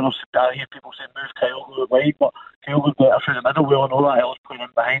 It's easier. I hear people saying move Kyogo wide, but Kyogo's better through the middle. We all know that. He always playing in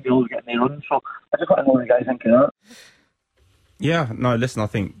behind, he always getting the runs. So I just want to know what the guys think of that. Yeah, no, listen, I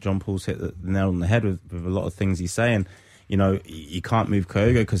think John Paul's hit the nail on the head with a lot of things he's saying. You can't move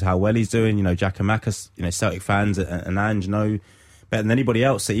Kyogo because how well he's doing. Giakoumakis, Celtic fans and Ange know better than anybody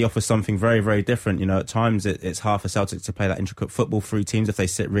else that he offers something very, very different. At times it's hard for Celtic to play that intricate football through teams if they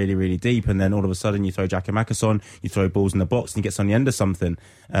sit really, really deep, and then all of a sudden you throw Giakoumakis on, you throw balls in the box and he gets on the end of something.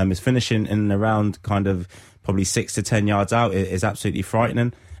 His finishing in and around kind of probably 6 to 10 yards out is absolutely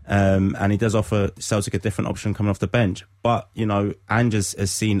frightening. And he does offer Celtic a different option coming off the bench. But, Ange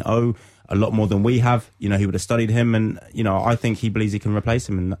has seen a lot more than we have. He would have studied him, and I think he believes he can replace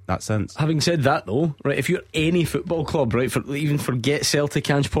him in that sense. Having said that, though, right, if you're any football club, right, even forget Celtic,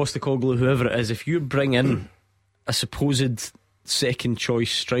 Ange Postecoglou, whoever it is, if you bring in a supposed second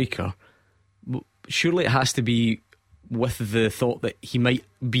choice striker, surely it has to be with the thought that he might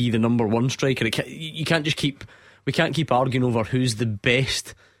be the number one striker. We can't keep arguing over who's the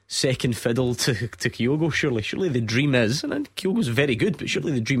best second fiddle to Kyogo. Surely the dream is, and Kyogo's very good, but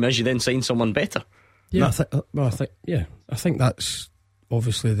surely the dream is you then sign someone better. Yeah, I think that's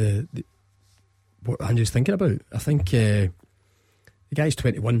obviously the what Ange's thinking about. I think the guy's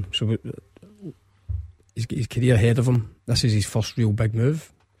 21, so he's got his career ahead of him. This is his first real big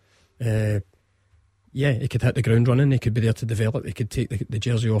move. He could hit the ground running, he could be there to develop, he could take the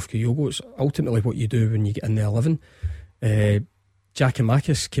jersey off Kyogo. It's ultimately what you do when you get in the 11.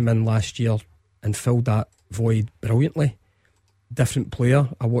 Giakoumakis came in last year and filled that void brilliantly. Different player.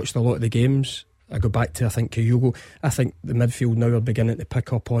 I watched a lot of the games. I go back to, I think, Kyogo. I think the midfield now are beginning to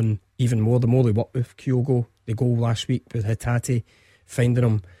pick up on even more. The more they work with Kyogo, the goal last week with Hatate, finding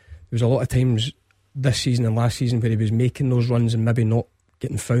him. There was a lot of times this season and last season where he was making those runs and maybe not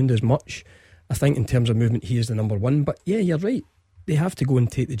getting found as much. I think in terms of movement he is the number one. But yeah, you're right, they have to go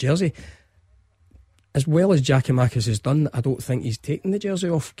and take the jersey. As well as Giakoumakis has done, I don't think he's taken the jersey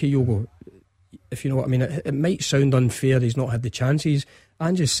off Kyogo, if you know what I mean. It might sound unfair, he's not had the chances.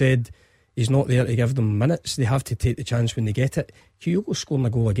 Ange just said he's not there to give them minutes. They have to take the chance when they get it. Kyogo's scoring a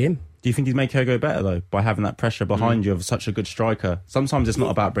goal a game. Do you think he'd make Kyogo better, though, by having that pressure behind you of such a good striker? Sometimes it's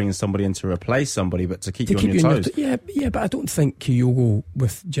not about bringing somebody in to replace somebody, but to keep you on your toes. Yeah, but I don't think Kyogo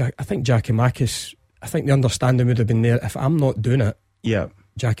with I think Giakoumakis, I think the understanding would have been there. If I'm not doing it,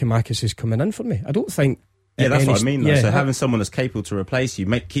 Giakoumakis is coming in for me. I don't think. Yeah, that's what I mean, though. So having someone that's capable to replace you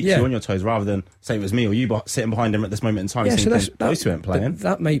keeps you on your toes, rather than, say it was me or you sitting behind him at this moment in time those two ain't playing.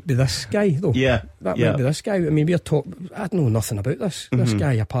 That might be this guy, though. That might be this guy. I mean, I know nothing about this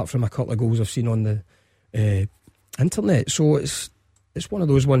guy, apart from a couple of goals I've seen on the internet. So it's one of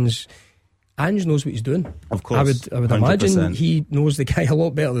those ones. Ange knows what he's doing. Of course, I would imagine he knows the guy a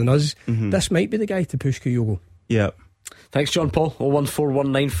lot better than us. This might be the guy to push Kyogo. Yeah. Thanks, John Paul.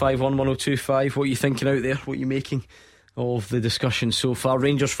 01419511025. What are you thinking out there? What are you making of the discussion so far?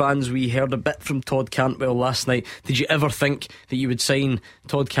 Rangers fans, we heard a bit from Todd Cantwell last night. Did you ever think that you would sign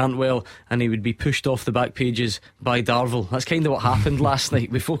Todd Cantwell and he would be pushed off the back pages by Darvel? That's kind of what happened last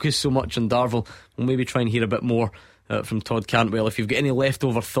night. We focused so much on Darvel. We'll maybe try and hear a bit more from Todd Cantwell. If you've got any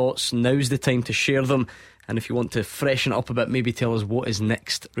leftover thoughts, now's the time to share them. And if you want to freshen it up a bit, maybe tell us what is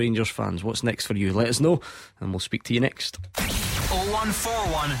next. Rangers fans, what's next for you? Let us know and we'll speak to you next.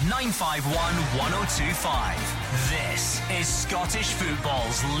 0141 951 1025. This is Scottish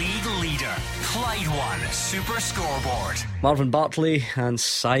football's league leader, Clyde One Super Scoreboard. Marvin Bartley and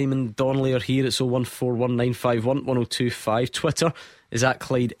Simon Donnelly are here. It's 0141 951 1025. Twitter is at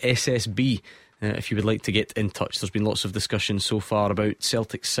Clyde SSB. If you would like to get in touch. There's been lots of discussion so far about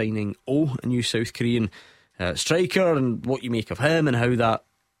Celtic signing a new South Korean striker and what you make of him and how that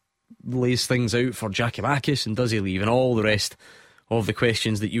lays things out for Giakoumakis, and does he leave, and all the rest of the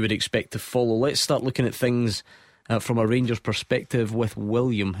questions that you would expect to follow. Let's start looking at things from a Rangers perspective with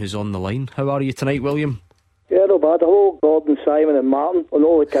William, who's on the line. How are you tonight, William? Yeah, no bad. Hello, Gordon, Simon and Martin. Oh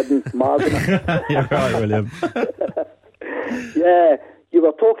no, kidding, Martin. You're right, William. Yeah, you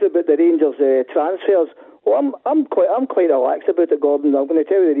were talking about the Rangers transfers. Well, I'm quite relaxed about it, Gordon. I'm going to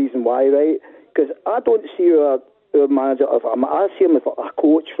tell you the reason why, right? Because I don't see our manager. I see him as a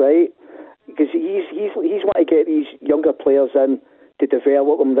coach, right? Because he's wanting to get these younger players in to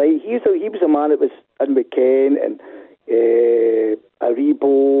develop them, right? He was a man that was in with Ken and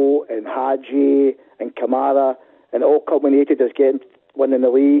Aribo and Hadji and Kamara, and it all culminated as winning the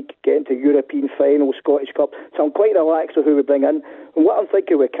league, getting to European final, Scottish Cup. So I'm quite relaxed with who we bring in. And what I'm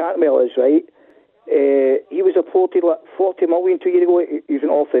thinking with Cantwell is, right, he was a 40 million 2 years ago. He was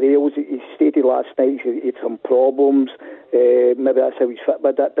off the rails. He stated last night he had some problems. Maybe that's how he's fit.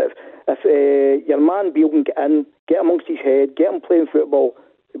 But if your man Beale can get in, get amongst his head, get him playing football,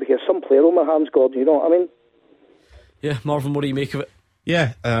 because some player on my hands, Gordon, you know what I mean? Yeah, Marvin, what do you make of it?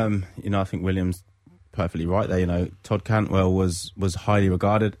 Yeah, I think William's perfectly right there. Todd Cantwell was highly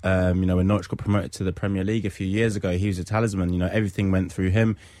regarded. When Norwich got promoted to the Premier League a few years ago, he was a talisman. Everything went through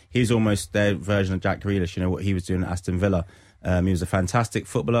him. He was almost their version of Jack Grealish. What he was doing at Aston Villa. He was a fantastic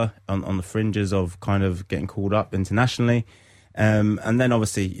footballer on the fringes of kind of getting called up internationally. And then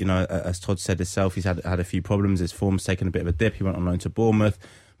obviously, as Todd said himself, he's had a few problems. His form's taken a bit of a dip. He went on loan to Bournemouth,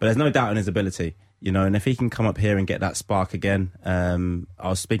 but there's no doubt in his ability. And if he can come up here and get that spark again, I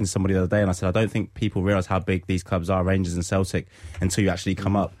was speaking to somebody the other day and I said, I don't think people realise how big these clubs are, Rangers and Celtic, until you actually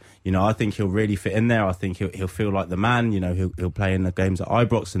come up. I think he'll really fit in there. I think he'll feel like the man. He'll play in the games at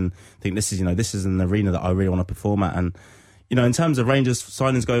Ibrox and think this is an arena that I really want to perform at. And in terms of Rangers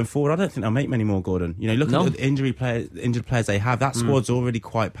signings going forward, I don't think they'll make many more, Gordon. Look at the injured players they have. That squad's already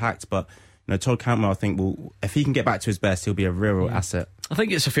quite packed, but Todd Cantwell, I think, if he can get back to his best, he'll be a real asset. I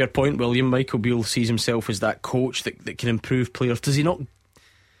think it's a fair point, William. Michael Beale sees himself as that coach that can improve players. Does he not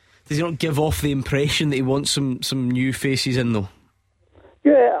give off the impression that he wants some new faces in, though?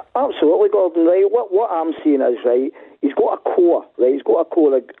 Yeah, absolutely, Gordon, right? What I'm seeing is, right, he's got a core, right? He's got a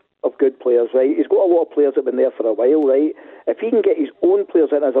core of good players, right? He's got a lot of players that have been there for a while, right? If he can get his own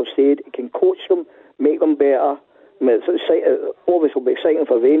players in, as I've said, he can coach them, make them better. Obviously it'll be exciting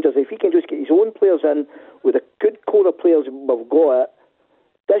for Rangers. If he can just get his own players in with a good core of players we've got,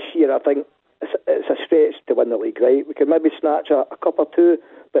 this year I think it's a stretch to win the league, right? We can maybe snatch a cup or two,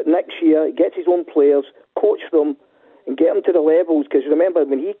 but next year he gets his own players, coach them and get them to the levels, because remember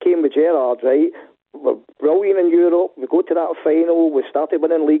when he came with Gerrard, right, we're brilliant in Europe, we go to that final, we started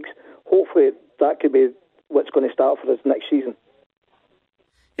winning leagues. Hopefully that could be what's going to start for us next season.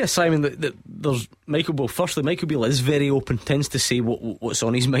 Yeah, Simon, there's Michael Beale. Firstly, Michael Beale is very open, tends to say what's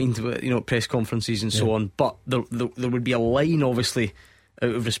on his mind, press conferences and so on. But there would be a line, obviously,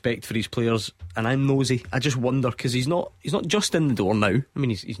 out of respect for his players. And I'm nosy. I just wonder, because he's not just in the door now. I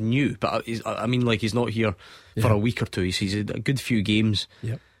mean, he's new, but he's not here for a week or two. He's had a good few games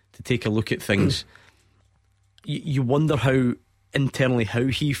to take a look at things. You wonder how internally how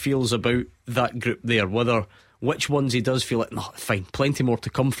he feels about that group there, which ones he does feel like, no, fine, plenty more to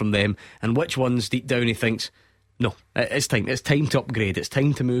come from them, and which ones deep down he thinks, no, it's time to upgrade, it's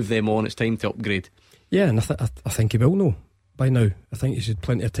time to move them on, it's time to upgrade. Yeah, and I think he will know by now. I think he's had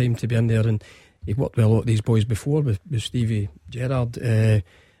plenty of time to be in there, and he worked with a lot of these boys before with Stevie Gerrard.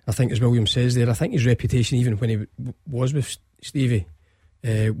 I think, as William says there, I think his reputation, even when he was with Stevie,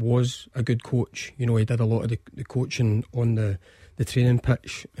 was a good coach. He did a lot of the coaching on the training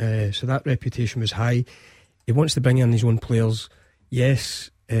pitch, so that reputation was high. He wants to bring in his own players. Yes,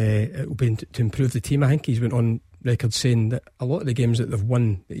 it will be to improve the team. I think he's went on record saying that a lot of the games that they've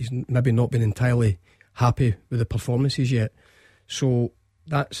won, that he's maybe not been entirely happy with the performances yet. So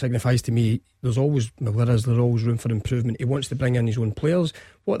that signifies to me there's always room for improvement. He wants to bring in his own players.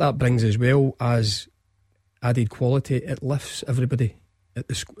 What that brings as well as added quality, it lifts everybody at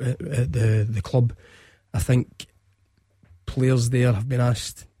the club. I think players there have been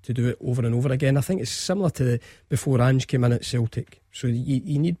asked to do it over and over again. I think it's similar to before Ange came in at Celtic. So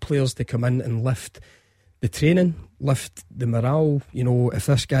you need players to come in and lift the training, lift the morale. You know, if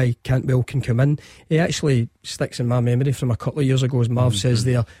this guy Cantwell can come in, he actually sticks in my memory from a couple of years ago, as Marv says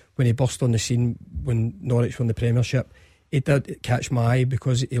there, when he burst on the scene when Norwich won the Premiership. It did catch my eye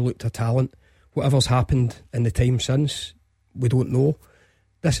because he looked a talent. Whatever's happened in the time since, we don't know.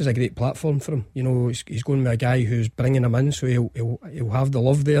 This is a great platform for him. You know, he's going with a guy who's bringing him in, so he'll have the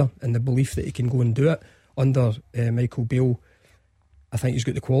love there and the belief that he can go and do it. Under Michael Beale, I think he's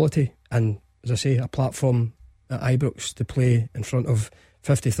got the quality, and as I say, a platform at Ibrox to play in front of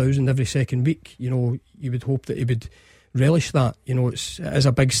 50,000 every second week. You know, you would hope that he would relish that. You know, it is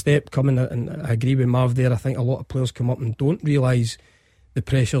a big step coming, and I agree with Marv there. I think a lot of players come up and don't realise the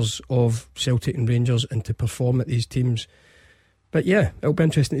pressures of Celtic and Rangers and to perform at these teams. But yeah, it'll be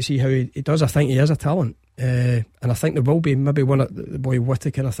interesting to see how he does. I think he is a talent, and I think there will be maybe one at the boy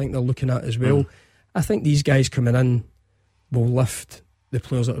Whittaker. I think they're looking at as well. I think these guys coming in will lift the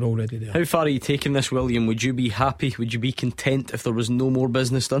players that are already there. How far are you taking this, William? Would you be happy? Would you be content if there was no more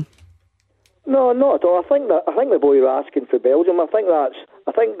business done? No, not at all. I think the boy were asking for Belgium. I think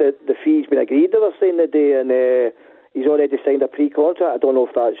that the fee's been agreed, they were saying the day, and he's already signed a pre-contract. I don't know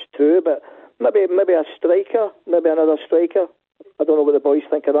if that's true, but maybe a striker, maybe another striker. I don't know what the boys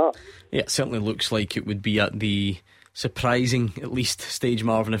think of that. Yeah, it certainly looks like it would be at the surprising, at least, stage,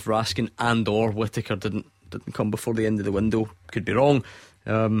 Marvin, if Raskin and or Whittaker didn't come before the end of the window. Could be wrong.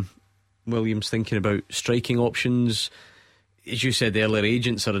 Williams thinking about striking options. As you said earlier,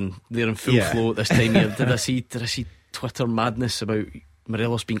 agents are in full flow at this time of year. Did I see Twitter madness about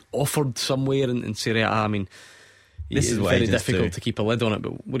Morelos being offered somewhere in Serie A? I mean, this is very difficult to keep a lid on it,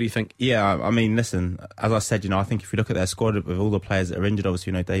 but what do you think? Yeah, I mean, listen, as I said, I think if you look at their squad with all the players that are injured,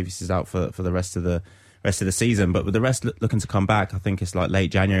 obviously, Davies is out for the rest of the season, but with the rest looking to come back, I think it's like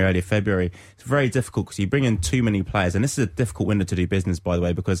late January, early February. It's very difficult because you bring in too many players, and this is a difficult window to do business, by the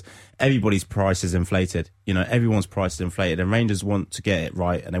way, because everybody's price is inflated. Everyone's price is inflated, and Rangers want to get it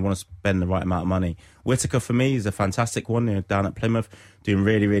right, and they want to spend the right amount of money. Whittaker, for me, is a fantastic one, down at Plymouth, doing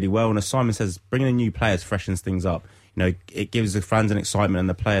really, really well. And as Simon says, bringing in new players freshens things up. It gives the fans an excitement and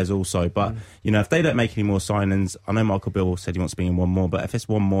the players also. But, if they don't make any more signings, I know Michael Beale said he wants to bring in one more, but if it's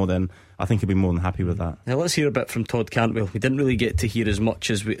one more, then I think he'll be more than happy with that. Now let's hear a bit from Todd Cantwell. We didn't really get to hear as much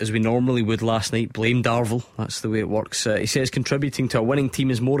as we normally would last night. Blame Darvel, that's the way it works. He says contributing to a winning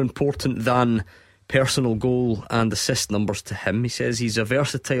team is more important than personal goal and assist numbers to him. He says he's a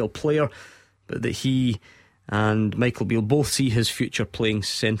versatile player, but that he and Michael Beale both see his future playing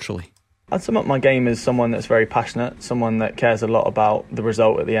centrally. I'd sum up my game as someone that's very passionate, someone that cares a lot about the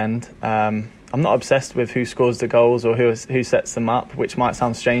result at the end. I'm not obsessed with who scores the goals or who sets them up, which might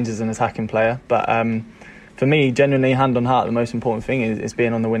sound strange as an attacking player. But for me, genuinely, hand on heart, the most important thing is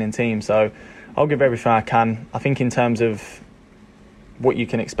being on the winning team. So I'll give everything I can. I think in terms of what you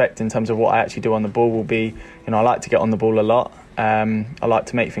can expect in terms of what I actually do on the ball will be, I like to get on the ball a lot. I like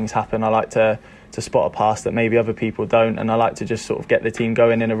to make things happen. I like to spot a pass that maybe other people don't, and I like to just sort of get the team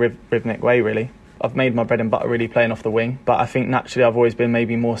going in a rhythmic way, really. I've made my bread and butter really playing off the wing, but I think naturally I've always been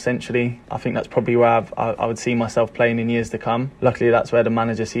maybe more centrally. I think that's probably where I would see myself playing in years to come. Luckily that's where the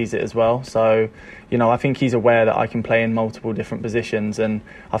manager sees it as well, so I think he's aware that I can play in multiple different positions, and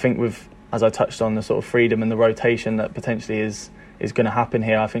I think with, as I touched on, the sort of freedom and the rotation that potentially is going to happen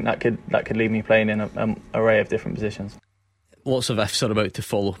here, I think that could leave me playing in an array of different positions. Lots of ifs are about to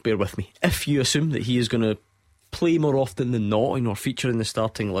follow, bear with me. If you assume that he is going to play more often than not or feature in the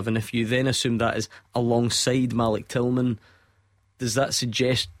starting 11, if you then assume that is alongside Malik Tillman, does that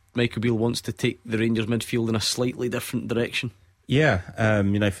suggest Michael Beale wants to take the Rangers midfield in a slightly different direction? Yeah,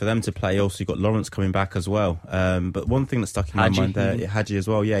 for them to play, also you've got Lawrence coming back as well. But one thing that stuck in my mind there, Hadji as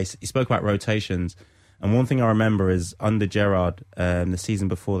well, he spoke about rotations. And one thing I remember is under Gerrard, the season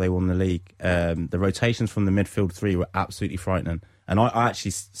before they won the league, the rotations from the midfield three were absolutely frightening. And I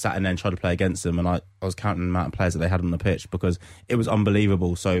actually sat in there and tried to play against them, and I was counting the amount of players that they had on the pitch because it was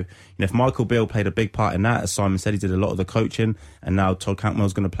unbelievable. So, if Michael Beale played a big part in that, as Simon said, he did a lot of the coaching, and now Todd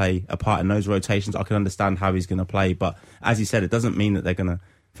Cantwell's going to play a part in those rotations, I can understand how he's going to play. But as he said, it doesn't mean that they're going to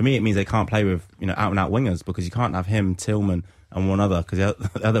for me, it means they can't play with out and out wingers, because you can't have him, Tillman, and one other, because the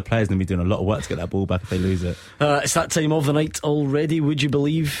other players going to be doing a lot of work to get that ball back if they lose it. It's that time of the night already, would you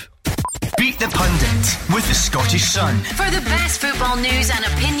believe? Beat the Pundit with the Scottish Sun. For the best football news and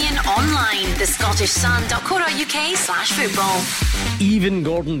opinion online, thescottishsun.co.uk/football. Even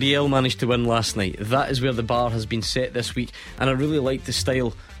Gordon Dalziel managed to win last night. That is where the bar has been set this week, and I really liked the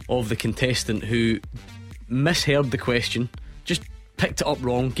style of the contestant who misheard the question, just picked it up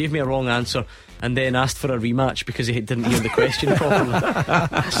wrong, gave me a wrong answer, and then asked for a rematch because he didn't hear the question properly.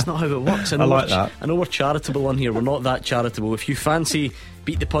 That's not how it works. I like that. I know we're charitable on here. We're not that charitable. If you fancy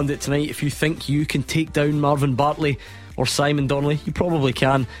Beat the Pundit tonight, if you think you can take down Marvin Bartley or Simon Donnelly, you probably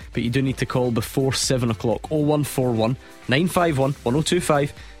can, but you do need to call before 7 o'clock. 0141 951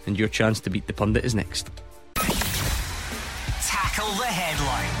 1025, and your chance to beat the Pundit is next. Tackle the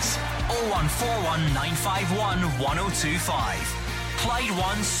headlines. 0141 951 1025. Clyde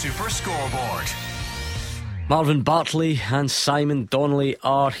One Super Scoreboard. Marvin Bartley and Simon Donnelly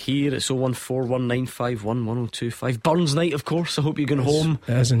are here. It's 0141 951 1025. Burns night, of course. I hope you're going home.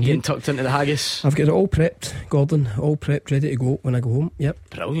 Getting tucked into the haggis. I've got it all prepped, Gordon. All prepped, ready to go when I go home. Yep.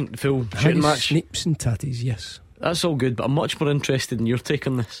 Brilliant. Full haggis, shooting match. Snapes and tatties, yes. That's all good, but I'm much more interested in your take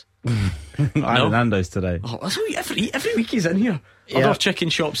on this. I had Nando's today. Oh, that's what every week he's in here. Yeah. Other chicken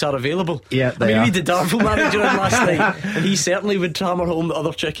shops are available. Yeah, we had the Darvel manager in last night, and he certainly would hammer home that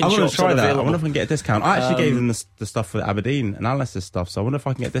other chicken shops try are that. available. I wonder if I can get a discount. I actually gave them the stuff for Aberdeen analysis stuff, so I wonder if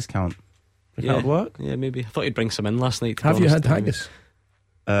I can get a discount. Think that would work? Yeah, maybe. I thought you'd bring some in last night. Have you had haggis?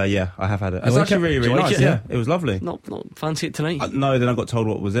 Yeah, I have had it. It's like actually really, really nice. Yeah, it was lovely. Not fancy it tonight. No, then I got told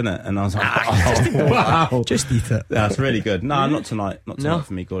what was in it, and I was like, wow, just eat it. That's really good. No, not tonight. Not tonight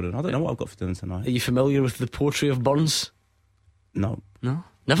for me, Gordon. I don't know what I've got for dinner tonight. Are you familiar with the poetry of Burns? No,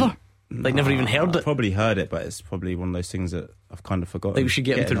 never. Like never even heard it. Probably heard it, but it's probably one of those things that I've kind of forgotten. Like we should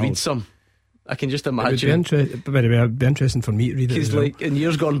get him to read some. I can just imagine. It'd be interesting for me to read it. Because like in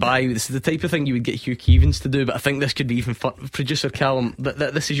years gone by, this is the type of thing you would get Hugh Keevins to do. But I think this could be even fun. Producer Callum,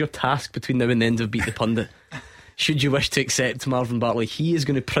 this is your task between now and the end of Beat the Pundit. Should you wish to accept Marvin Bartley, he is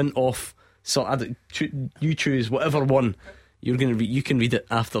going to print off. So you choose whatever one you're going to read. You can read it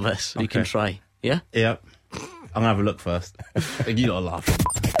after this. Okay. You can try. Yeah. Yep. I'm going to have a look first. You don't laugh.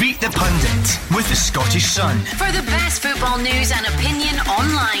 Beat the Pundit with the Scottish Sun. For the best football news and opinion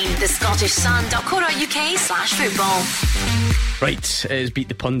online, thescottishsun.co.uk/football. Right, it is Beat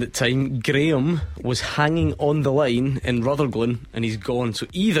the Pundit time. Graham was hanging on the line in Rutherglen and he's gone. So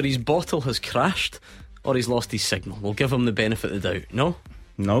either his bottle has crashed or he's lost his signal. We'll give him the benefit of the doubt. No?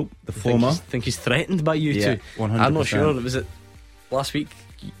 No, the former. Think he's threatened by you two? 100%. I'm not sure. Was it last week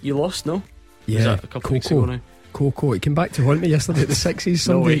you lost? No? Yeah, was that a couple of weeks ago now? Coco, it came back to haunt me yesterday at the Sixes.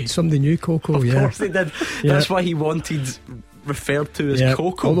 Somebody knew Coco. Of course they did. Yeah. That's why he wanted referred to as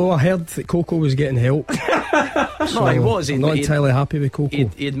Coco. Although I heard that Coco was getting help. No, he was. I'm not entirely happy with Coco.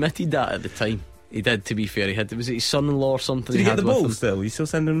 He admitted that at the time. He did, to be fair. Was it his son-in-law or something? Did he get the ball still? You still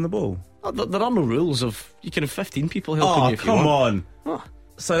sending him the ball? Oh, there are no rules of you can have 15 people helping you if you want. Come on. Oh.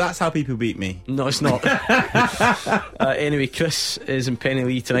 So that's how people beat me. No, it's not. Anyway, Chris is in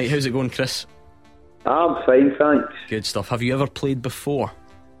Pennylee tonight. How's it going, Chris? I'm fine, thanks. Good stuff. Have you ever played before?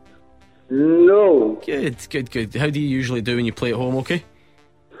 No. Good. How do you usually do when you play at home, okay?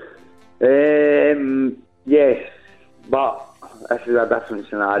 Yes, but this is a different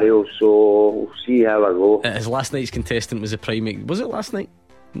scenario, so we'll see how I go. His last night's contestant was a prime. Was it last night?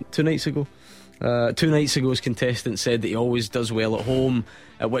 2 nights ago? 2 nights ago, his contestant said that he always does well at home,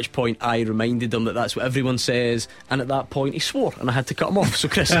 at which point I reminded him that that's what everyone says, and at that point he swore and I had to cut him off. So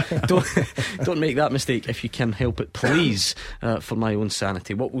Chris, don't make that mistake if you can help it, please, for my own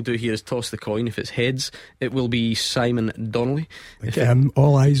sanity. What we'll do here is toss the coin. If it's heads, it will be Simon Donnelly.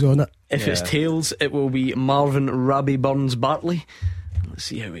 All eyes on it. If it's tails, it will be Marvin Rabbi Burns Bartley. Let's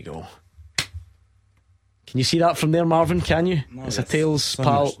see how we go. Can you see that from there, Marvin? Can you? No, it's a tails,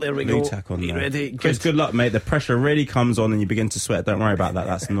 pal. There we go. Are you ready? Chris, good luck, mate. The pressure really comes on and you begin to sweat. Don't worry about that.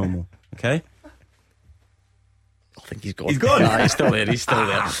 That's normal. Okay? I think he's gone. He's gone. Nah, he's still there. He's still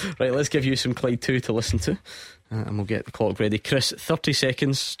there. Right, let's give you some Clyde 2 to listen to, and we'll get the clock ready. Chris, 30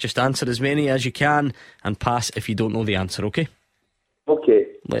 seconds. Just answer as many as you can and pass if you don't know the answer, okay? Okay.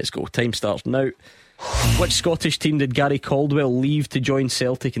 Let's go. Time starts now. Which Scottish team did Gary Caldwell leave to join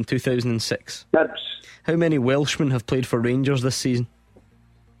Celtic in 2006? Hibs. How many Welshmen have played for Rangers this season?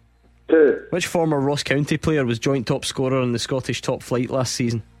 2. Which former Ross County player was joint top scorer in the Scottish top flight last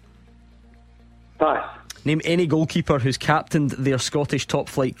season? Pass. Name any goalkeeper who's captained their Scottish top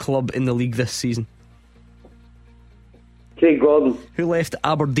flight club in the league this season. Craig Gordon. Who left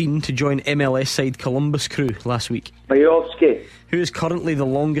Aberdeen to join MLS side Columbus Crew last week? Majowski. Who is currently the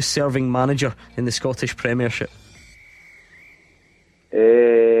longest serving manager in the Scottish Premiership?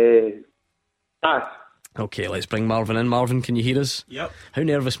 Pass. Okay, let's bring Marvin in. Marvin, can you hear us? Yep. How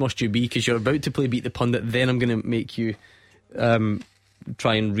nervous must you be? Because you're about to play Beat the Pundit, then I'm going to make you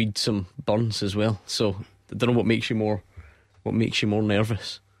try and read some Burns as well. So I don't know what makes you more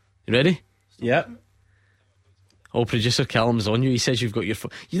nervous. You ready? Yep. Oh, producer Callum's on you. He says you've got your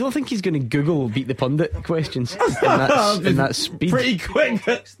phone. You don't think he's going to Google Beat the Pundit questions in that speed? Pretty quick.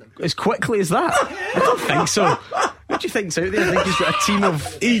 As quickly as that? I don't think so. What do you think's out there? I think he's got a team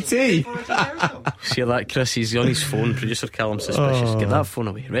of E.T. See that, Chris? He's on his phone. Producer Callum's suspicious. Get that phone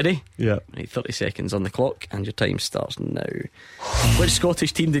away. Ready? Yeah. Right, 30 seconds on the clock, and your time starts now. Which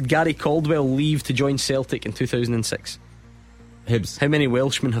Scottish team did Gary Caldwell leave to join Celtic in 2006? Hibs. How many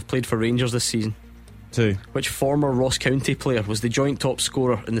Welshmen have played for Rangers this season? 2. Which former Ross County player was the joint top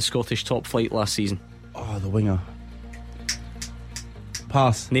scorer in the Scottish top flight last season? Oh, the winger.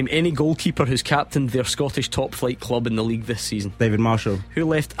 Pass. Name any goalkeeper who's captained their Scottish top flight club in the league this season. David Marshall. Who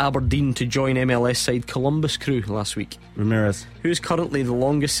left Aberdeen to join MLS side Columbus Crew last week? Ramirez. Who is currently the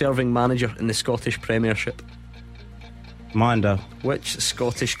longest serving manager in the Scottish Premiership? Minder. Which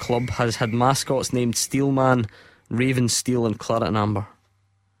Scottish club has had mascots named Steelman, Raven Steel and Claret and Amber?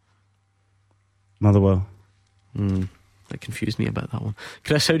 Motherwell. That confused me about that one.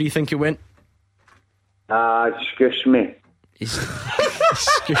 Chris, how do you think it went? Excuse me. He's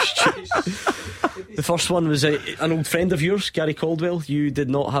The first one was an old friend of yours, Gary Caldwell. You did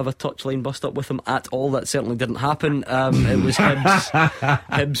not have a touchline bust up with him at all. That certainly didn't happen. It was Hibs.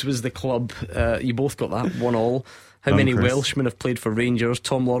 Hibs was the club. You both got that 1-1. How many Welshmen have played for Rangers?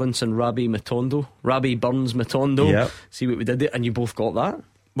 Tom Lawrence and Rabbi Burns Matondo. Yep. See what we did there, and you both got that.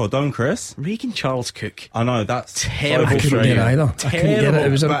 Well done, Chris. Regan Charles Cook. I know, that's terrible. I couldn't get it either. I couldn't get it.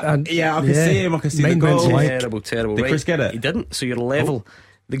 It was yeah, I could see him. I could see the goal. Terrible. Did Chris get it? He didn't. So you're level.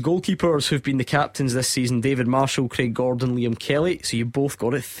 The goalkeepers who've been the captains this season: David Marshall, Craig Gordon, Liam Kelly. So you both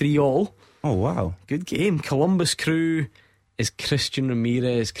got it 3-3. Oh wow, good game. Columbus Crew is Christian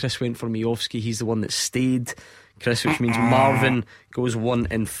Ramirez. Chris went for Miovski. He's the one that stayed. Chris, which means Marvin goes one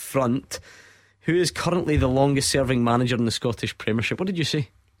in front. Who is currently the longest serving manager in the Scottish Premiership? What did you say?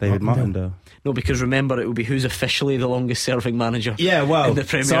 David Martindale. No, because remember, it will be who's officially the longest serving manager. Yeah, well, in the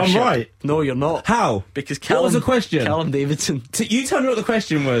Premiership. So I'm right. No, you're not. How? Because Callum, what was the question? Callum Davidson. You tell me what the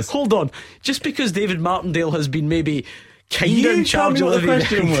question was. Hold on. Just because David Martindale has been maybe kind of in charge of the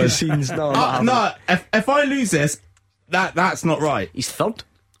question was. Scenes. No, if I lose this, that's not right. He's third.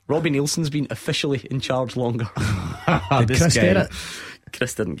 Robbie Nielsen's been officially in charge longer. Did Chris get it?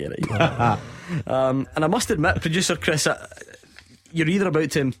 Chris didn't get it. And I must admit, producer Chris, you're either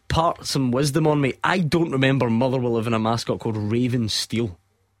about to impart some wisdom on me. I don't remember Motherwell having a mascot called Raven Steel.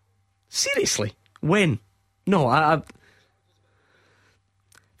 Seriously? When? No,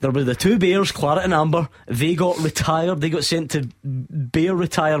 there were the two bears, Claret and Amber. They got retired. They got sent to bear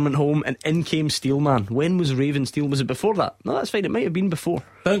retirement home, and in came Steelman. When was Raven Steel? Was it before that? No, that's fine. It might have been before.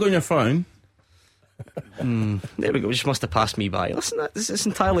 Don't go on your phone. There we go. It just must have passed me by. Listen, it's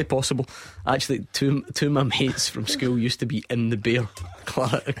entirely possible. Actually, two of my mates from school used to be in the bear,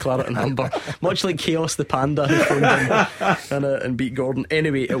 Claret and Amber, much like Chaos the Panda, who phoned in and beat Gordon.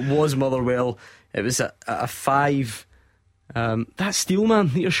 Anyway, it was Motherwell. It was a 5. That Steelman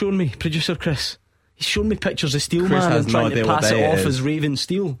that you're showing me, producer Chris. He's showing me pictures of Steelman and trying to pass it off as Raven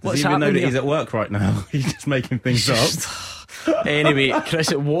Steel. What's happening? Does he even know that he's at work right now? He's just making things up. Anyway,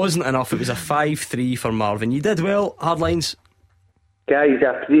 Chris, it wasn't enough. It was a 5-3 for Marvin. You did well. Hardlines. Guys,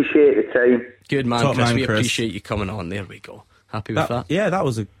 I appreciate the time. Good man, Top Chris. man, we Chris. appreciate you coming on. There we go. Happy with that? Yeah, that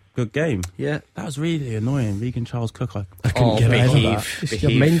was a good game. Yeah, that was really annoying. Regan Charles Cook. I couldn't get it either.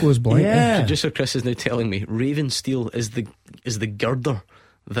 Your mind goes blank. Yeah. Producer Chris is now telling me Raven Steel is the girder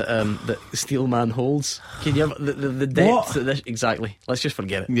that Steelman holds. Can you have the depth that this, exactly? Let's just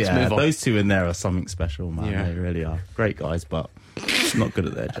forget it. Yeah, let's move on. Those two in there are something special, man. Yeah. They really are great guys, but not good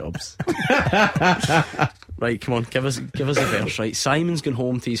at their jobs. Right, come on, give us a verse. Right, Simon's gone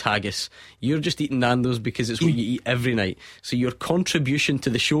home to his haggis. You're just eating Nando's because it's what you eat every night. So your contribution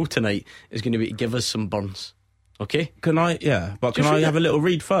to the show tonight is going to be to give us some burns. Okay? Can I? Yeah, but can I have a little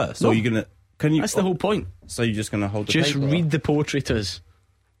read first? No. Or are you gonna? Can you? That's the whole point. So you're just gonna hold the Just paper read up? the poetry to us.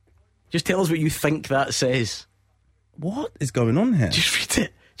 Just tell us what you think that says. What is going on here? Just read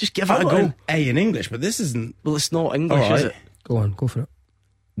it. Just give it I've a got go. an A in English, but this isn't. Well, it's not English, All right. is it? Go on, go for it.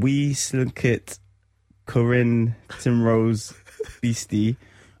 We slunk it, Corinne Timrose Beastie.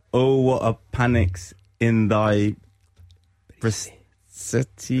 Oh, what a panic's in thy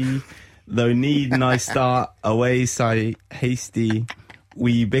city. Though need I start away, sigh hasty.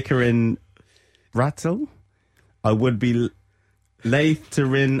 We bickering rattle. I would be Laith to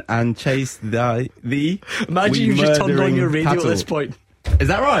rin and chase the Imagine you've just turned on your radio at this point. Is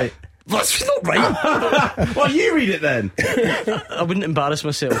that right? That's not right. Well, you read it then. I wouldn't embarrass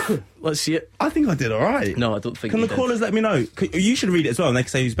myself. Let's see it. I think I did all right. No, I don't think Can you the callers let me know? You should read it as well and they can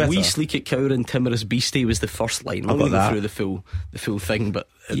say who's better. We sleek at Cowra and timorous beastie was the first line. We'll go through the full thing, but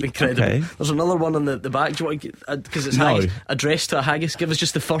incredible. Okay. There's another one on the back. Do you want to get, because it's haggis, addressed to a haggis? Give us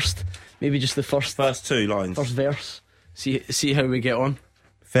just the first, maybe just the first 2 lines. First verse. See how we get on.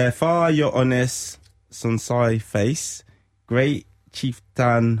 Fair far your honest sunsai face, great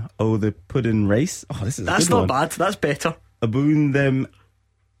chieftain o' the pudding race. Oh, this is that's a good not one. Bad. That's better. Aboon them,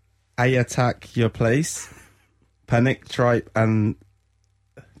 I attack your place. Panic, tripe, and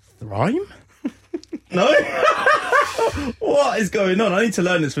rhyme. No. What is going on? I need to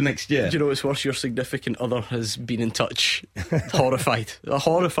learn this for next year. Do you know what's worse? Your significant other has been in touch, horrified.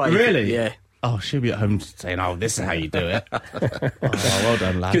 Horrified. Really? Yeah. Oh, she'll be at home saying, "Oh, this is how you do it." Oh, well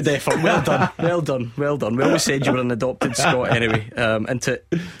done, lads. Good effort. Well done. Well done. Well done. We always said you were an adopted Scot anyway. And to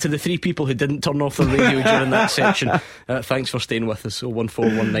the 3 people who didn't turn off the radio during that section, thanks for staying with us.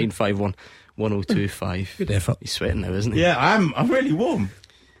 01419511025. Good effort. He's sweating now, isn't he? Yeah, I'm really warm.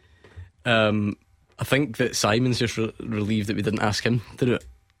 I think that Simon's just relieved that we didn't ask him to do it.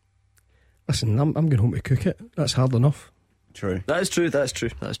 Listen, I'm going home to cook it. That's hard enough. True. That's true.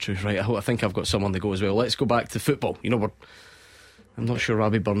 Right, I think I've got someone to go as well. Let's go back to football. You know, I'm not sure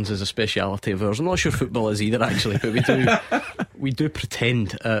Robbie Burns is a speciality of ours. I'm not sure football is either, actually, but we do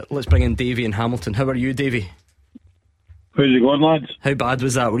pretend. Let's bring in Davey in Hamilton. How are you, Davey? How's it going, lads? How bad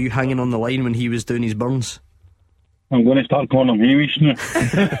was that? Were you hanging on the line when he was doing his burns? I'm going to start calling him Hamish now.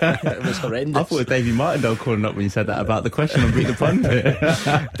 It was horrendous. I thought it was Davey Martindale calling up when you said that about the question on Beat the Pundit.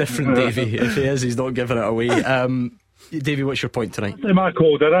 Different Davey. If he is, he's not giving it away. Davey, what's your point tonight? I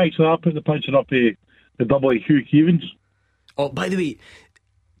called it, so I put the picture up the double Hugh Keevins. Oh, by the way,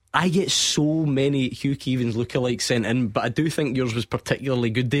 I get so many Hugh Keevins lookalikes sent in, but I do think yours was particularly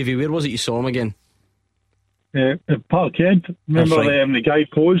good, Davey. Where was it you saw him again? At Park Kent. Remember right. The guy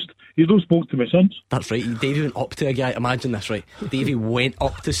posed? He's not spoke to me since. That's right. Davey went up to a guy. Imagine this, right? Davey went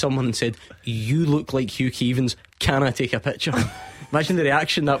up to someone and said, "You look like Hugh Keevins. Can I take a picture?" Imagine the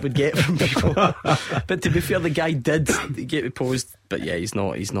reaction that would get from people. But to be fair, the guy did get posed. But yeah, he's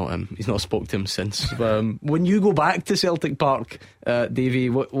not spoke to him since. When you go back to Celtic Park, Davey,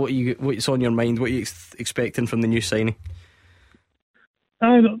 what's on your mind? What are you expecting from the new signing?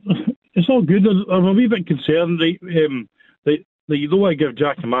 It's all good. I'm a wee bit concerned. You don't want to give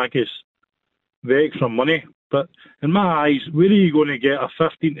Giakoumakis the extra money, but in my eyes, where are you going to get a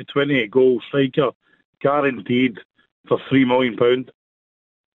 15 to 20 goal striker guaranteed for £3 million?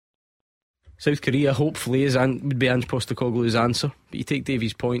 South Korea, hopefully, would be Ange Postecoglou's answer. But you take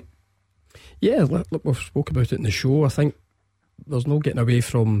Davey's point. Yeah, look, we've spoke about it in the show. I think there's no getting away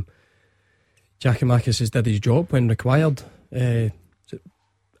from Giakoumakis has did his job when required. A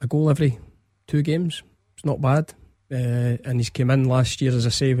goal every 2 games. It's not bad. And he's came in last year, as I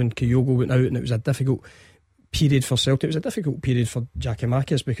say, when Kyogo went out, and it was a difficult period for Celtic. It was a difficult period for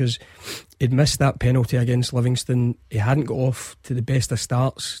Giakoumakis because he'd missed that penalty against Livingston. He hadn't got off to the best of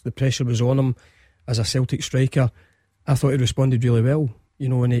starts. The pressure was on him as a Celtic striker. I thought he responded really well, you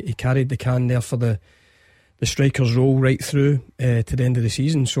know, and he carried the can there for the striker's role right through to the end of the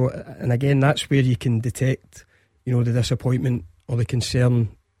season. So, and again, that's where you can detect, you know, the disappointment or the concern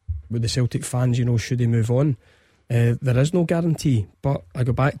with the Celtic fans, you know, should they move on. There is no guarantee, but I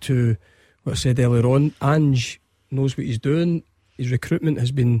go back to what I said earlier on. Ange knows what he's doing. His recruitment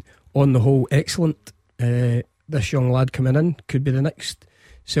has been, on the whole, excellent. This young lad coming in could be the next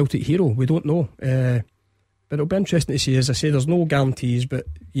Celtic hero. We don't know, but it'll be interesting to see. As I say, there's no guarantees, but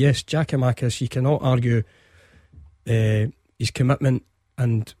yes, Giakoumakis, you cannot argue his commitment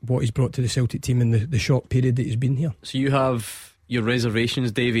and what he's brought to the Celtic team in the short period that he's been here. So you have your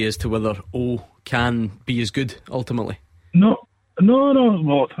reservations, Davey, as to whether O can be as good ultimately? No.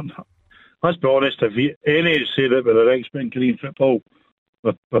 Well, let's be honest. If any say that with their expert Korean football,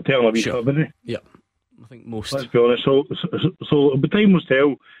 we're telling a wee bit, isn't it? Yeah, I think most. Let's be honest. So the time will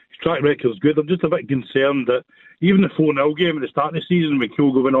tell. His track record's good. I'm just a bit concerned that even the 4-0 game at the start of the season when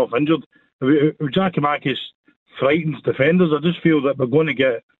Kyogo went off injured, if Giakoumakis frightens defenders, I just feel that we're going to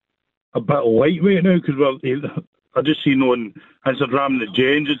get a bit lightweight now because I just seen on Instagram that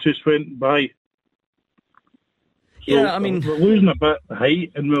James just went by. So yeah, I mean, we're losing a bit of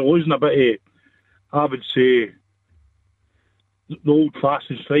height and we're losing a bit of, I would say, the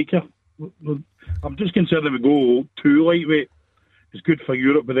old-fashioned striker. I'm just concerned that we go too lightweight. It's good for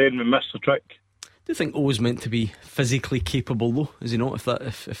Europe, but then we miss the trick. Do you think O's meant to be physically capable though? Is he not?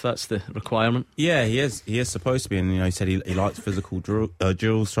 If that's the requirement? Yeah, he is. He is supposed to be, and he said he likes physical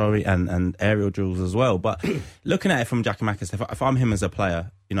duels, and aerial duels as well. But looking at it from Giakoumakis, if I'm him as a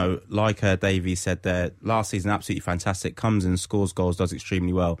player, like Davey said there, last season absolutely fantastic, comes in, scores goals, does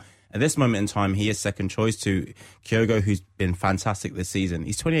extremely well. At this moment in time, he is second choice to Kyogo, who's been fantastic this season.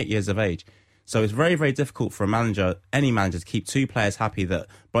 He's 28 years of age. So it's very, very difficult for any manager, to keep two players happy that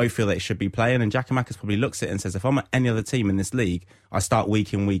both feel they should be playing. And Giakoumakis probably looks at it and says, if I'm at any other team in this league, I start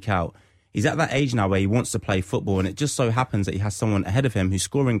week in, week out. He's at that age now where he wants to play football, and it just so happens that he has someone ahead of him who's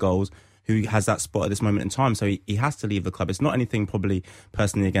scoring goals, who has that spot at this moment in time. So he has to leave the club. It's not anything probably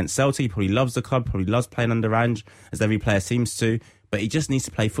personally against Celtic. He probably loves the club, probably loves playing under Ange, as every player seems to. But he just needs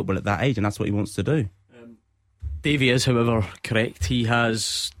to play football at that age, and that's what he wants to do. Davey is, however, correct. He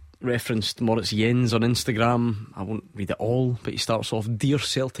has referenced Moritz Jens on Instagram. I won't read it all, but he starts off, "Dear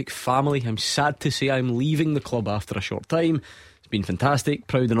Celtic family, I'm sad to say I'm leaving the club after a short time. It's been fantastic,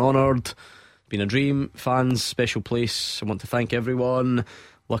 proud and honoured. Been a dream. Fans, special place. I want to thank everyone.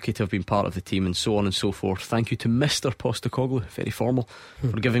 Lucky to have been part of the team," and so on and so forth. Thank you to Mr. Postecoglou, very formal,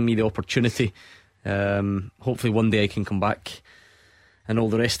 for giving me the opportunity. Hopefully one day I can come back, and all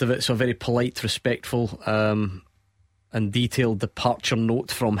the rest of it. So a very polite, respectful and detailed departure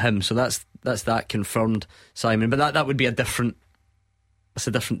note from him. So that's that confirmed, Simon. But that would be it's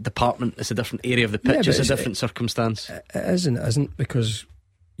a different department, it's a different area of the pitch, it's a different circumstance. It is and it isn't, because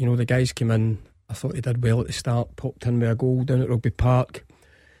the guys came in, I thought they did well at the start, popped in with a goal down at Rugby Park.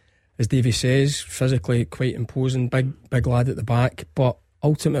 As Davey says, physically quite imposing, big lad at the back, but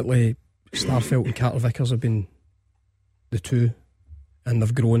ultimately Starfelt and Carter Vickers have been the two, and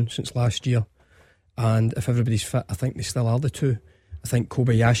they've grown since last year. And if everybody's fit, I think they still are the two. I think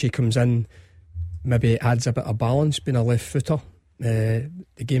Kobayashi comes in, maybe adds a bit of balance, being a left footer. The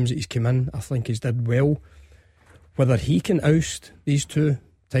games that he's come in, I think he's did well. Whether he can oust these two,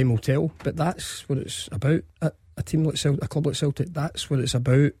 time will tell. But that's what it's about at a team like Celtic, a club like Celtic. That's what it's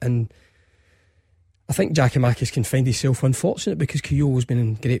about. And I think Giakoumakis can find himself unfortunate, because Kyogo's been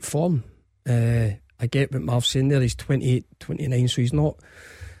in great form. I get what Marv's saying there. He's 28, 29, so he's not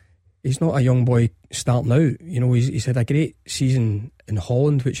a young boy starting out. He's had a great season in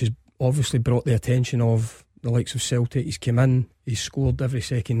Holland, which has obviously brought the attention of the likes of Celtic. He's come in, he's scored every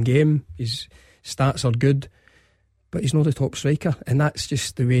second game, his stats are good, but he's not the top striker, and that's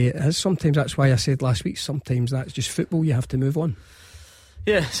just the way it is. Sometimes that's why I said last week, sometimes that's just football, you have to move on.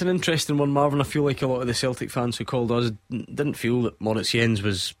 Yeah, it's an interesting one, Marvin. I feel like a lot of the Celtic fans who called us didn't feel that Moritz Jens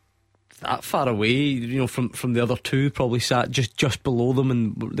was that far away, from the other two. Probably sat just below them,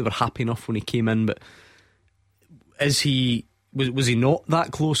 and they were happy enough when he came in. But was he not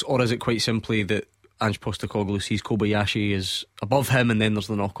that close, or is it quite simply that Ange Postecoglou sees Kobayashi as above him, and then there's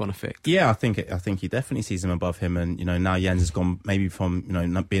the knock-on effect? Yeah, I think he definitely sees him above him, and now Jens has gone maybe from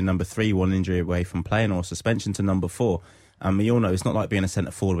being number 3, one injury away from playing, or suspension, to number 4. We all know it's not like being a centre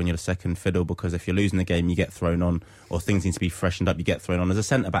forward when you're the second fiddle, because if you're losing the game, you get thrown on, or things need to be freshened up, you get thrown on. As a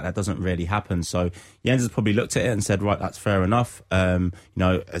centre back, that doesn't really happen. So Jens has probably looked at it and said, right, that's fair enough.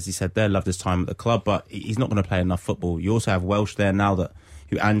 As he said there, loved his time at the club, but he's not going to play enough football. You also have Welsh there now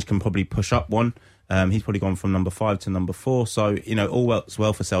who Ange can probably push up one. He's probably gone from number 5 to number 4. So all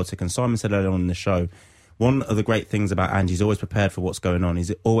well for Celtic. And Simon said earlier on in the show, one of the great things about Ange, he's always prepared for what's going on.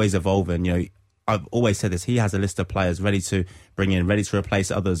 He's always evolving. I've always said this, he has a list of players ready to bring in, ready to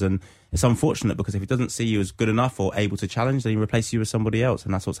replace others, and it's unfortunate because if he doesn't see you as good enough or able to challenge, then he replaces you with somebody else,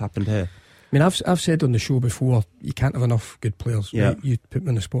 and that's what's happened here. I mean, I've said on the show before, you can't have enough good players. Yeah. Right? You put me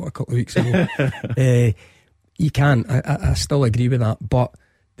on the spot a couple of weeks ago. You can, I still agree with that, but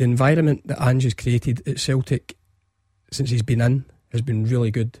the environment that Ange has created at Celtic since he's been in has been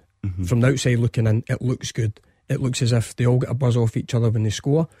really good. Mm-hmm. From the outside looking in, it looks good. It looks as if they all get a buzz off each other when they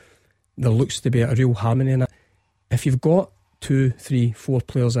score. There looks to be a real harmony in it. If you've got 2, 3, 4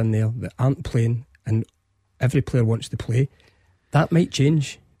 players in there that aren't playing, and every player wants to play, that might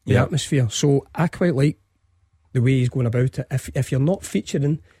change the atmosphere. So I quite like the way he's going about it. If you're not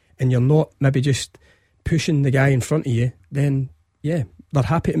featuring and you're not maybe just pushing the guy in front of you, then they're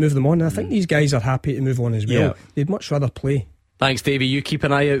happy to move them on. And I think these guys are happy to move on as well. Yeah. They'd much rather play. Thanks, Davey. You keep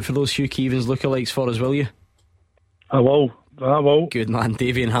an eye out for those Hugh Keevins lookalikes for us, will you? I will. Good man.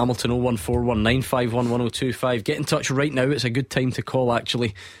 Davey in Hamilton, 01419511025. Get in touch right now. It's a good time to call,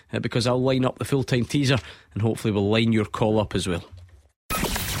 actually, because I'll line up the full-time teaser, and hopefully we'll line your call up as well.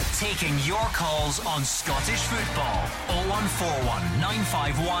 Taking your calls on Scottish football. 0141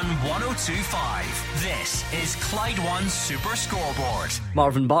 951 1025. This is Clyde One Super Scoreboard.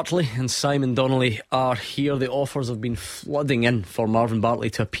 Marvin Bartley and Simon Donnelly are here. The offers have been flooding in for Marvin Bartley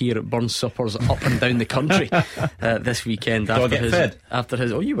to appear at Burn Suppers up and down the country this weekend after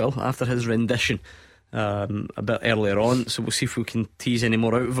his rendition a bit earlier on. So we'll see if we can tease any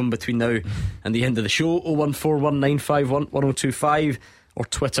more out of him between now and the end of the show. 0141 951 1025 or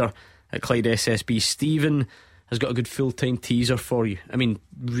Twitter at Clyde SSB. Stephen has got a good full-time teaser for you. I mean,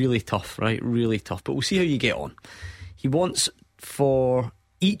 really tough, right? Really tough, but we'll see how you get on. He wants, for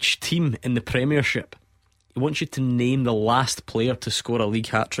each team in the Premiership, he wants you to name the last player to score a league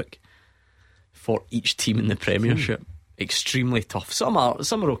hat-trick for each team in the Premiership. Extremely tough. Some are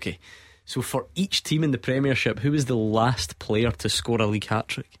okay. So for each team in the Premiership, who is the last player to score a league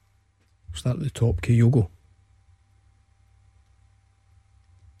hat-trick? Start at the top. Kyogo.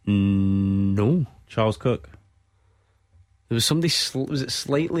 No. Charles Cook. There was somebody. Was it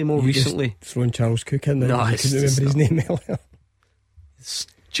slightly more recently? Throwing Charles Cook in there. No, I couldn't remember his name earlier.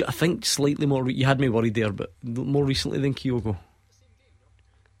 I think slightly more. You had me worried there, but more recently than Kyogo.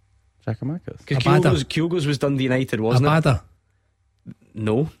 Giakoumakis. Kyogo's was Dundee United, wasn't Abada. it?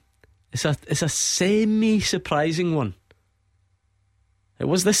 No. It's a semi-surprising one. It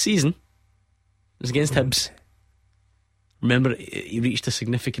was this season. It was against Hibs. Remember, he reached a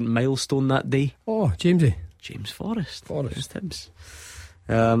significant milestone that day. Oh, James Forrest. Against Hibs.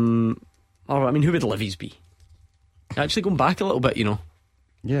 I mean, who would Livy's be? Actually, going back a little bit, you know.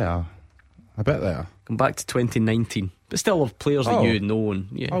 Yeah, I bet they are. Going back to 2019, but still of players that you know.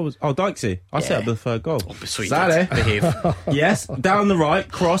 And Dykesy. I set up the third goal. Sweet. Behave. Yes, down the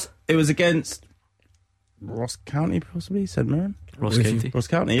right, cross. It was against Ross County, possibly. St Mirren. Ross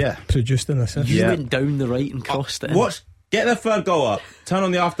County, yeah. Produced an assist. You went down the right and crossed it in. Watch. Get the third goal up. Turn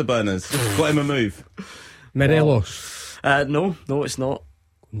on the afterburners. Got him a move. Morelos. No, it's not.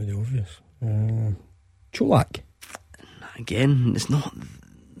 Going with the obvious. Cholak. Again, it's not.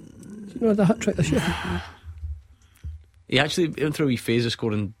 You know the hat trick this year. He actually went through a wee phase of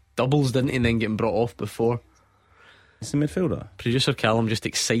scoring doubles, didn't he, and then getting brought off before. It's a midfielder. Producer Callum just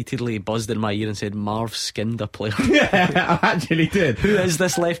excitedly buzzed in my ear and said, Marv skinned a player. Yeah, I actually did. Who is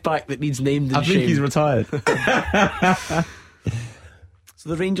this left back that needs named and shamed? I think he's retired. So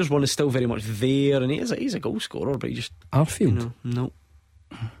the Rangers one is still very much there, and he's a goal scorer, but he just Arfield. No.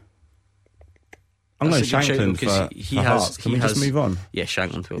 I'm going Shankland for Hearts. Can we just move on? Yeah,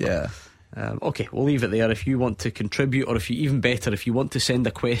 Shankland will. Yeah. Okay, we'll leave it there. If you want to contribute, or if you want to send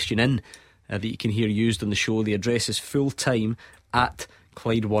a question in that you can hear used on the show, the address is fulltime at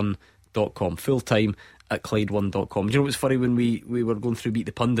Clyde1.com. Fulltime at Clyde1.com. Do you know what's funny, when we were going through Beat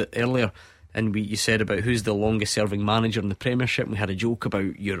the Pundit earlier, and you said about who's the longest serving manager in the Premiership, and we had a joke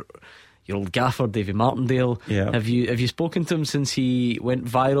about your old gaffer Davy Martindale. Yeah. Have you spoken to him since he went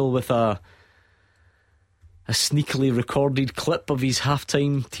viral with a sneakily recorded clip of his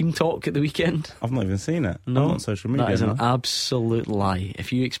halftime team talk at the weekend? I've not even seen it. No, I'm not on social media. That is an absolute lie.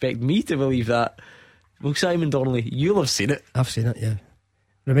 If you expect me to believe that, well, Simon Donnelly, you'll have seen it. I've seen it, yeah.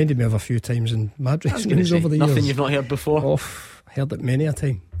 Reminded me of a few times in Madrid over the nothing years. Nothing you've not heard before? I heard it many a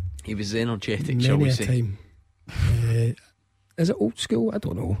time. He was energetic, shall we say. Many a time. Is it old school? I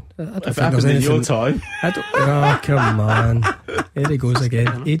don't know. I don't if it happened in your time. Oh, come on. There he goes again.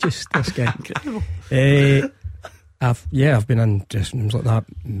 Ageist, this guy. Incredible. I've been in dressing rooms like that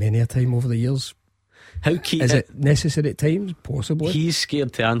many a time over the years. How keen is it necessary at times? Possibly. He's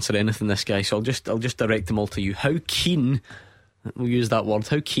scared to answer anything, this guy, so I'll just direct them all to you. How keen, we'll use that word,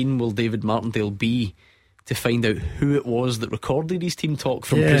 how keen will David Martindale be to find out who it was that recorded his team talk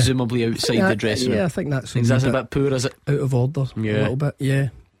from presumably outside the dressing room? Yeah, I think that's a bit poor, is it? Out of order, a little bit, yeah.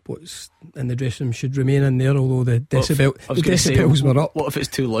 What's in the dressing room should remain in there, although the decibels were up. What if it's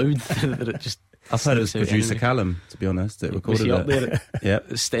too loud that it just... I've heard it was producer Callum, to be honest, that recorded it. Was he up there at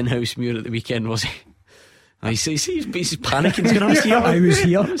Stenhousemuir at the weekend, was he? He's panicking. He's going, I was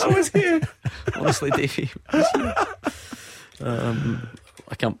here. I was here. Honestly, Davey, I was here.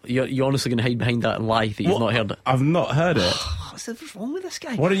 I can't. You're honestly going to hide behind that and lie that you've not heard it? I've not heard it. What's wrong with this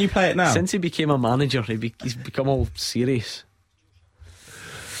guy? Why don't you play it now? Since he became a manager, he's become all serious.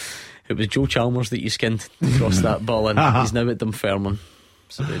 It was Joe Chalmers that you skinned across that ball, and he's now at Dunfermline.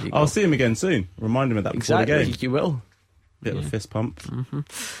 So there you go. I'll see him again soon. Remind him of that before the game. You will. Bit of a fist pump.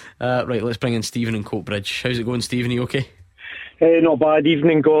 Right, let's bring in Stephen in Coatbridge. How's it going, Stephen? Are you okay? Not bad.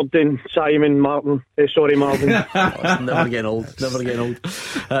 Evening, Gordon, Simon, Martin. Sorry, Martin. It's never getting old.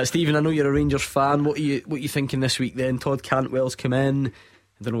 Stephen, I know you're a Rangers fan. What are you thinking this week then? Todd Cantwell's come in.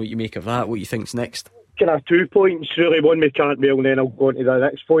 I don't know what you make of that. What you think's next? kind of 2 points, really. One with Cantwell, and then I'll go on to the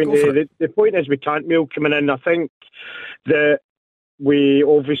next point. The point is with Cantwell coming in, I think that we've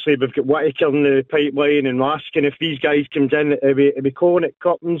got Whittaker in the pipeline and Raskin. If these guys comes in, it'll be calling it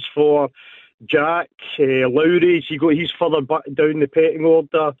curtains for Jack, Lowry. He's further back down the pecking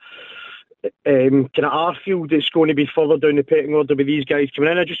order. Kind of Arfield is going to be further down the pecking order with these guys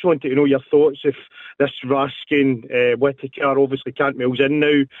coming in. I just wanted to know your thoughts if this Raskin, Whittaker, obviously Cantwell's in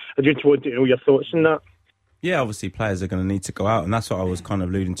now. I just wanted to know your thoughts on that. Yeah, obviously players are going to need to go out, and that's what I was kind of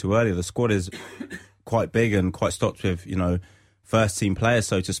alluding to earlier. The squad is quite big and quite stocked with, first team players,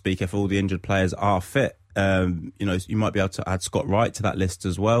 so to speak, if all the injured players are fit. You might be able to add Scott Wright to that list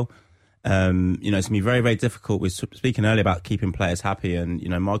as well. It's going to be very, very difficult. We were speaking earlier about keeping players happy, and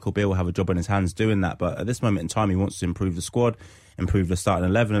Michael Beale will have a job on his hands doing that. But at this moment in time, he wants to improve the squad, improve the starting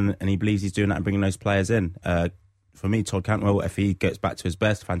 11, and he believes he's doing that and bringing those players in. For me, Todd Cantwell, if he gets back to his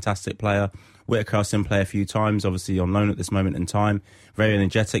best, fantastic player. Whittaker, I've seen play a few times, obviously on loan at this moment in time. Very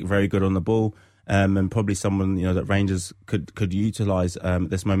energetic, very good on the ball. And probably someone that Rangers could utilise at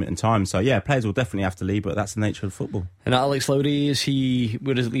this moment in time. So yeah, players will definitely have to leave, but that's the nature of football. And Alex Lowry,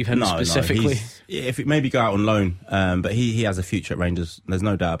 where does it leave him specifically? If it maybe go out on loan, but he has a future at Rangers. There's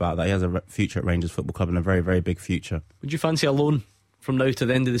no doubt about that. He has a future at Rangers Football Club and a very, very big future. Would you fancy a loan from now to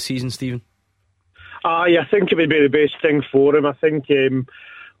the end of the season, Stephen? I think it would be the best thing for him. I think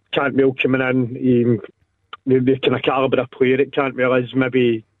Cantwell coming in, the kind of calibre of player at Cantwell is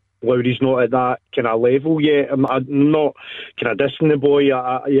maybe. Lowry's not at that kind of level yet. I'm not kind of dissing the boy.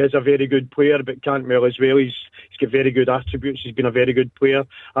 He is a very good player, but Cantwell as well. He's got very good attributes. He's been a very good player.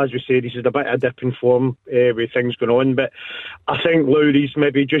 As we said, he's had a bit of dip in form with things going on. But I think Lowry's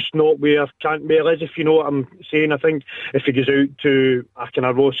maybe just not where Cantwell is, if you know what I'm saying. I think if he goes out to a kind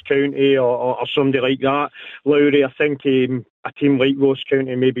of Ross County or somebody like that, Lowry, I think a team like Ross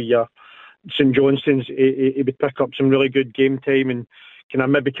County, maybe St Johnstone's, he would pick up some really good game time and can I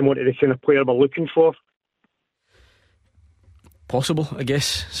maybe come on to the kind of player we're looking for? Possible, I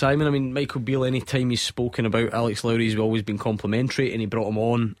guess, Simon. I mean, Michael Beale, any time he's spoken about Alex Lowry, he's always been complimentary, and he brought him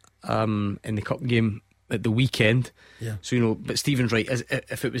on in the cup game at the weekend. Yeah. So, but Stephen's right.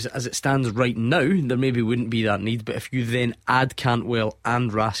 If it was as it stands right now, there maybe wouldn't be that need. But if you then add Cantwell and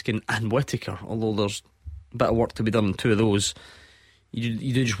Raskin and Whittaker, although there's a bit of work to be done on two of those,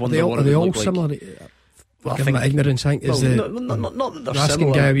 you do just wonder what it would look like. Are they all similar? Well, I think my ignorance, I think, is not that they're Raskin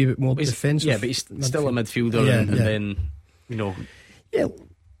similar. guy a wee bit more defensive. Yeah, but he's still a midfielder, and then Yeah,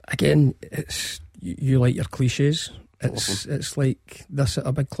 again, it's you like your cliches. It's like this at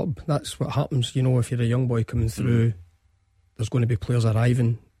a big club. That's what happens. If you're a young boy coming through, there's going to be players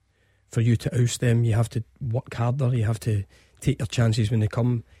arriving. For you to oust them, you have to work harder. You have to take your chances when they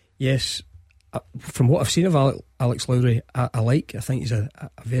come. Yes, from what I've seen of Alex Lowry, I think he's a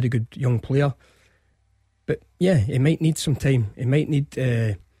very good young player. But yeah, he might need some time. He might need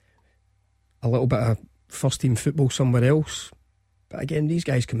a little bit of first team football somewhere else. But again, these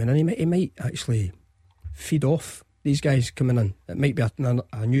guys coming in, he might actually feed off these guys coming in. It might be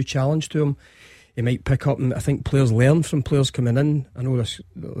a new challenge to him. He might pick up, and I think players learn from players coming in. I know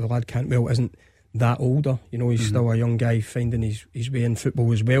the lad Cantwell isn't that older. He's still a young guy finding his way in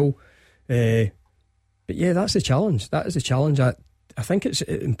football as well. But yeah, that's the challenge. That is the challenge. I think it's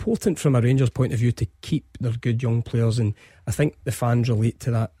important from a Rangers point of view to keep their good young players, and I think the fans relate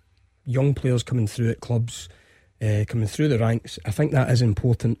to that. Young players coming through at clubs, coming through the ranks, I think that is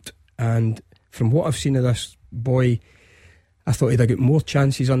important. And from what I've seen of this boy, I thought he'd have got more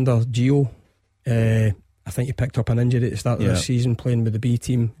chances under Gio. I think he picked up an injury at the start of the season playing with the B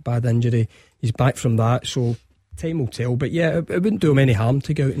team, bad injury. He's back from that, so time will tell. But yeah, it wouldn't do him any harm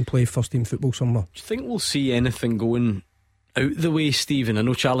to go out and play first team football somewhere. Do you think we'll see anything going out the way, Stephen? I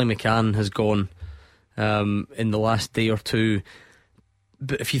know Charlie McCann has gone in the last day or two,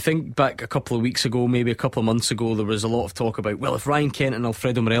 but if you think back a couple of weeks ago, maybe a couple of months ago, there was a lot of talk about, well, if Ryan Kent and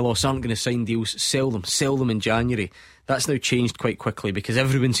Alfredo Morelos aren't going to sign deals, sell them in January. That's now changed quite quickly because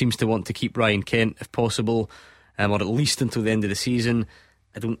everyone seems to want to keep Ryan Kent if possible, or at least until the end of the season.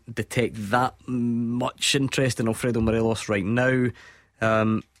 I don't detect that much interest in Alfredo Morelos right now.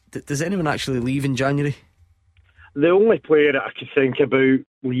 Does anyone actually leave in January? The only player that I could think about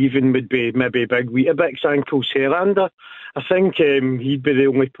leaving would be maybe Big Weetabix, Ankle Serlander. I think he'd be the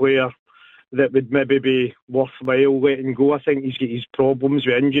only player that would maybe be worthwhile letting go. I think he's got his problems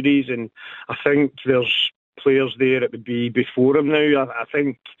with injuries, and I think there's players there that would be before him now. I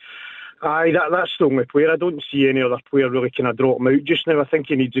think that's the only player. I don't see any other player really kind of drop him out just now. I think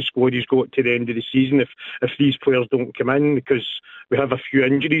he needs the squad he's got to the end of the season if these players don't come in, because we have a few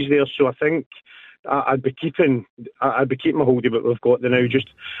injuries there. So I think I'd be keeping a hold of what we've got there now. Just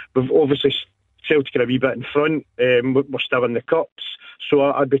we've obviously Celtic are a wee bit in front. We're still in the cups, so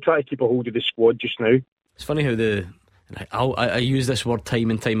I'd be trying to keep a hold of the squad just now. It's funny how I use this word time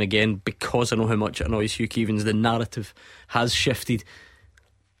and time again because I know how much it annoys Hugh Keevins. The narrative has shifted.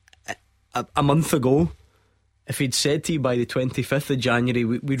 A month ago, if he'd said to you by the 25th of January,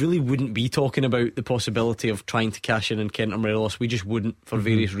 we really wouldn't be talking about the possibility of trying to cash in Kent or Morelos. We just wouldn't, for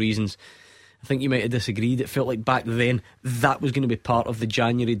various reasons. I think you might have disagreed. It felt like back then that was going to be part of the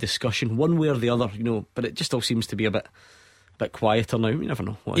January discussion, one way or the other, but it just all seems to be a bit quieter now. You never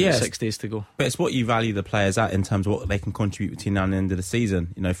know. 6 days to go. But it's what you value the players at in terms of what they can contribute between now and the end of the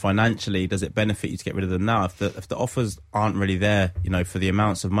season. Financially, does it benefit you to get rid of them now? If the offers aren't really there, for the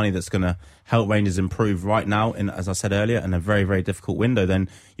amounts of money that's going to help Rangers improve right now, as I said earlier, in a very, very difficult window, then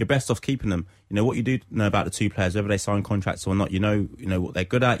you're best off keeping them. What you do know about the two players, whether they sign contracts or not, you know what they're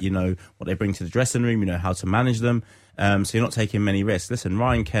good at, what they bring to the dressing room, how to manage them. So you're not taking many risks. Listen,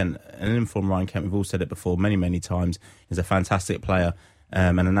 Ryan Kent, an informed Ryan Kent, we've all said it before many, many times, is a fantastic player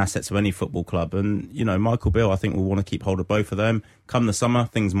and an asset to any football club. And, Michael Beale, I think, will want to keep hold of both of them. Come the summer,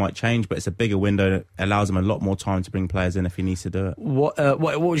 things might change, but it's a bigger window that allows him a lot more time to bring players in if he needs to do it. What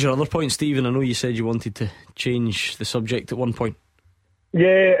was your other point, Stephen? I know you said you wanted to change the subject at one point.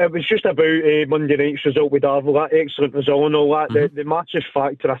 Yeah, it was just about Monday night's result with Darvel, that excellent result and all that. Mm-hmm. The massive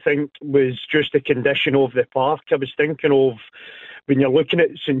factor, I think, was just the condition of the park. I was thinking of when you're looking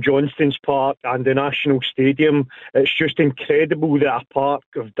at St Johnstone's Park and the National Stadium, it's just incredible that a park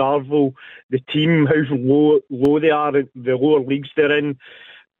of Darvel, the team, how low they are, the lower leagues they're in,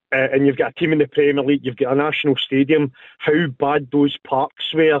 and you've got a team in the Premier League, you've got a National Stadium, how bad those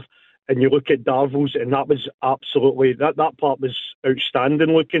parks were. And you look at Darvel's, and that was absolutely, that part was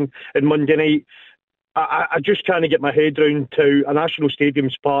outstanding looking. And Monday night, I just can't get my head round how a National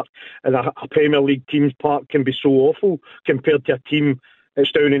Stadium's park and a Premier League team's park can be so awful compared to a team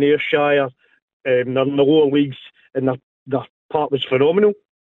that's down in Ayrshire, they're in the lower leagues, and their park was phenomenal.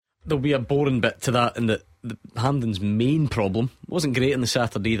 There'll be a boring bit to that, in that Hampden's main problem wasn't great on the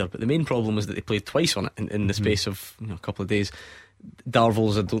Saturday either, but the main problem was that they played twice on it in the space of a couple of days.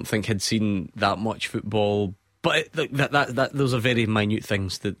 Darvel's, I don't think, had seen that much football, but those are very minute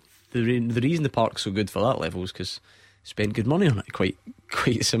things. That the reason the park's so good for that level is because spent good money on it, quite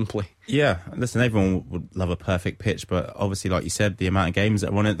simply. Yeah, listen, everyone would love a perfect pitch, but obviously, like you said, the amount of games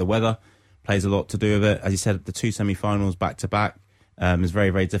that are on it, the weather plays a lot to do with it. As you said, the two semi-finals back to back is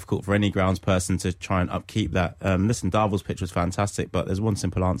very, very difficult for any grounds person to try and upkeep that. Listen, Darvel's pitch was fantastic, but there's one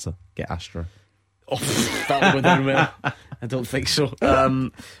simple answer: get Astra. Oh, that'll go down well. I don't think so.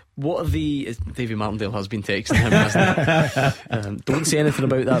 What are the... Davy Martindale has been texting him, hasn't he? Don't say anything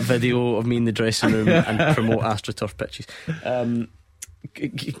about that video of me in the dressing room and promote AstroTurf pitches.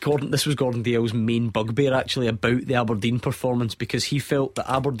 This was Gordon Dalziel's main bugbear, actually, about the Aberdeen performance, because he felt that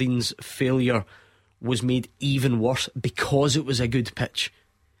Aberdeen's failure was made even worse because it was a good pitch.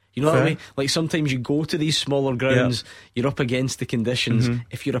 You know what I mean? Like, sometimes you go to these smaller grounds, you're up against the conditions.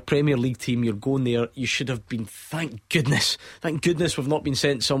 If you're a Premier League team, you're going there, you should have been, thank goodness we've not been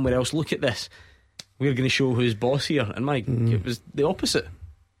sent somewhere else. Look at this, we're going to show who's boss here. And it was the opposite.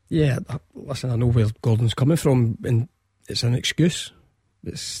 Yeah, listen, I know where Gordon's coming from, and it's an excuse.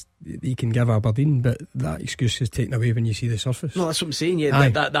 You can give Aberdeen, but that excuse is taken away when you see the surface. No, that's what I'm saying. Yeah,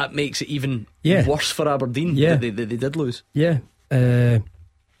 that makes it even worse for Aberdeen. Yeah, they did lose. Yeah.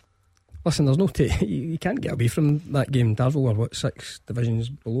 Listen, there's no you can't get away from that game. Darvel were 6 divisions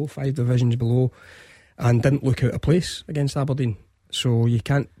below, 5 divisions below, and didn't look out of place against Aberdeen. So you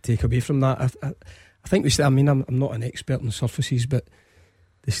can't take away from that. I think I'm not an expert on surfaces, but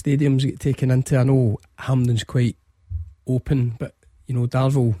the stadiums get taken into. I know Hampden's quite open, but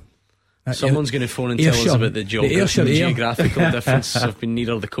Darvel. Someone's going to phone and tell us about the geographical differences of being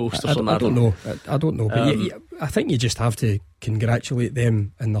nearer the coast or something. I don't know. But I think you just have to congratulate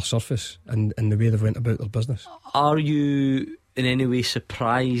them in their surface and the way they've went about their business. Are you in any way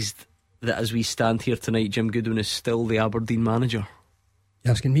surprised that as we stand here tonight, Jim Goodwin is still the Aberdeen manager?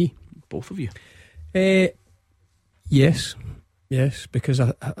 You asking me? Both of you. Yes, because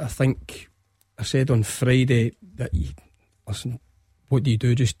I think I said on Friday that listen, what do you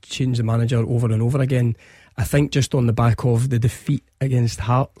do? Just change the manager over and over again. I think just on the back of the defeat against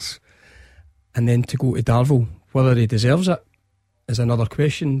Hearts, and then to go to Darvel, whether he deserves it is another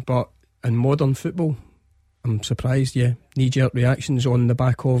question. But in modern football, I'm surprised. Yeah, knee-jerk reactions on the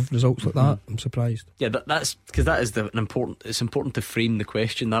back of results like that. I'm surprised. Yeah, that's because that is it's important to frame the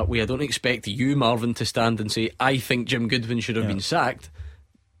question that way. I don't expect you, Marvin, to stand and say I think Jim Goodwin should have been sacked.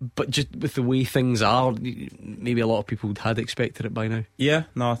 But just with the way things are, maybe a lot of people had expected it by now. Yeah,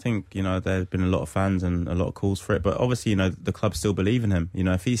 no, I think, there's been a lot of fans and a lot of calls for it. But obviously, the club still believe in him.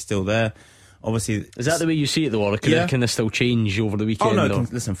 If he's still there, Obviously, is that the way you see it though, or can this still change over the weekend? Oh no,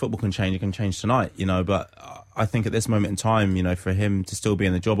 listen, football can change. It can change tonight, but I think at this moment in time, for him to still be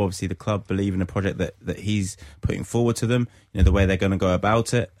in the job, obviously the club believe in the project that he's putting forward to them, the way they're going to go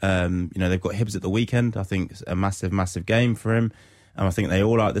about it. They've got Hibs at the weekend. I think it's a massive game for him. And I think they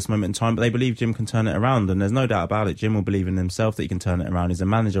all are at this moment in time, but they believe Jim can turn it around, and there's no doubt about it. Jim will believe in himself that he can turn it around. He's a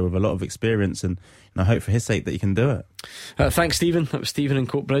manager with a lot of experience, and I hope for his sake that he can do it. Thanks, Stephen. That was Stephen in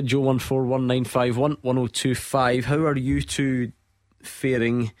Coatbridge. 01419511025. How are you two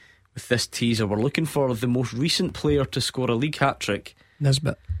faring with this teaser? We're looking for the most recent player to score a league hat-trick.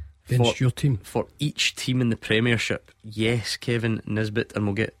 Nisbet against your team. For each team in the Premiership. Yes, Kevin Nisbet, and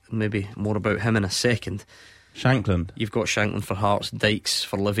we'll get maybe more about him in a second. Shankland. You've got Shankland for Hearts, Dykes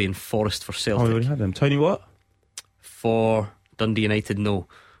for Livy, and Forrest for Celtic. Oh, we already had him. Tony what? For Dundee United, no.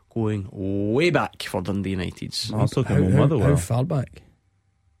 Going way back for Dundee United. I was talking about how far back?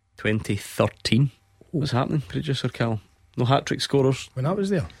 2013. What's happening, producer Cal? No hat-trick scorers. When I was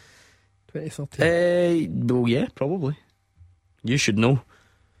there? 2013? No, yeah, probably. You should know.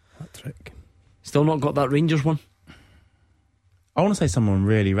 Hat-trick. Still not got that Rangers one? I want to say someone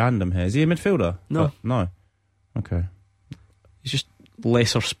really random here. Is he a midfielder? No. No. Okay. He's just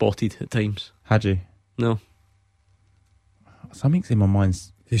lesser spotted at times. Hadji? No. Something's in my mind.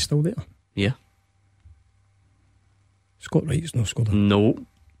 Is he still there? Yeah. Scott Wright's no scored. No.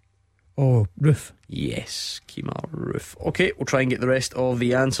 Oh, Roof. Yes, Kemar Roof. Okay, we'll try and get the rest of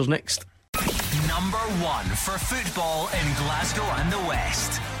the answers next. Number one for football in Glasgow and the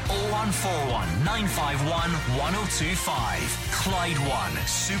West. 0141 951 1025. Clyde One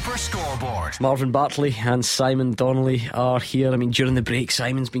Super Scoreboard. Marvin Bartley and Simon Donnelly are here. I mean, during the break,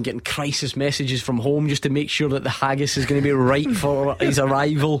 Simon's been getting crisis messages from home just to make sure that the haggis is going to be right for his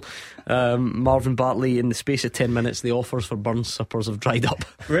arrival. Marvin Bartley, in the space of 10 minutes, the offers for Burns suppers have dried up.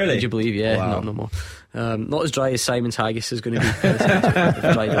 Really? Would you believe? Yeah, wow. no more. Not as dry as Simon's haggis is going to be.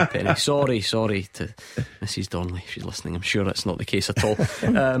 They've dried up, Penny. Sorry to Mrs. Donnelly if she's listening. I'm sure that's not the case at all.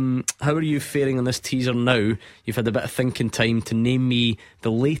 How are you faring on this teaser now? You've had a bit of thinking time to name me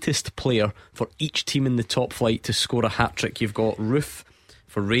the latest player for each team in the top flight to score a hat-trick. You've got Roof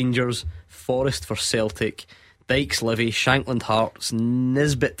for Rangers, Forrest for Celtic, Dykes Livy, Shankland Hearts,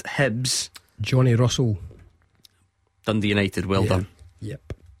 Nisbet Hibs, Johnny Russell Dundee United. Well done.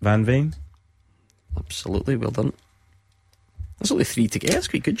 Yep. Van Veen. Absolutely, well done. There's only 3 to get. That's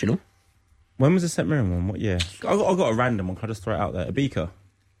quite good, When was the St Mirren one? What year? I got a random one. Can I just throw it out there? A Beaker?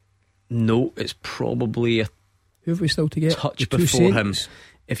 No, it's probably a Who have we still to get? touch before him.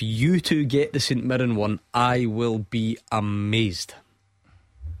 If you two get the St Mirren one, I will be amazed.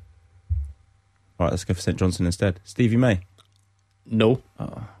 Alright, let's go for St Johnson instead. Stevie May? No.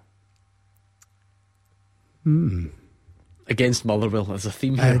 Oh. Against Motherwell, there's a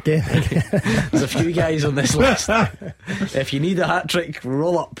theme here. There's a few guys on this list. If you need a hat-trick,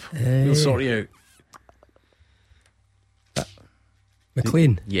 roll up. We'll sort you out.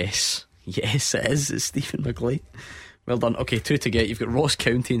 McLean. Yes, it is. It's Stephen McLean. Well done. Okay, 2 to get. You've got Ross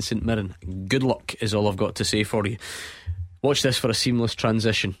County and St Mirren. Good luck is all I've got to say for you. Watch this for a seamless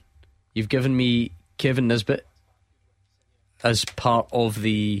transition. You've given me Kevin Nisbet as part of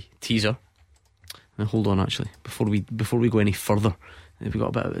the teaser. Now, hold on, actually, before we go any further, we've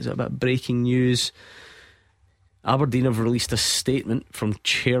got a bit of breaking news. Aberdeen have released a statement from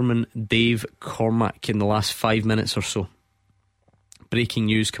Chairman Dave Cormack in the last 5 minutes or so. Breaking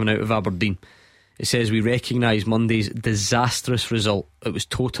news coming out of Aberdeen. It says, we recognise Monday's disastrous result. It was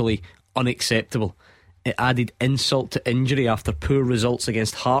totally unacceptable. It added insult to injury after poor results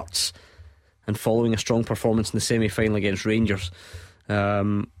against Hearts and following a strong performance in the semi-final against Rangers.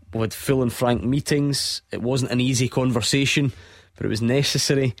 We had full and frank meetings. It wasn't an easy conversation, but it was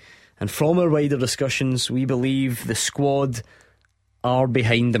necessary. And from our wider discussions, we believe the squad are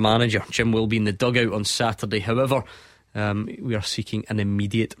behind the manager. Jim will be in the dugout on Saturday. However, we are seeking an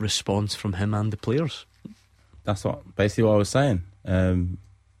immediate response from him and the players. That's basically what I was saying.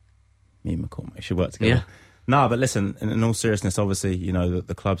 Me and McCormack should work together. Yeah. No, but listen, in all seriousness, obviously,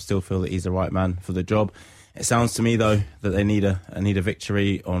 the club still feel that he's the right man for the job. It sounds to me though that they need a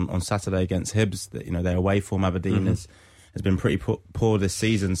victory on Saturday against Hibs. That their away form, Aberdeen, has been pretty poor this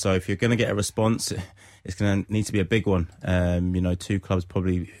season. So if you're going to get a response, it's going to need to be a big one. 2 clubs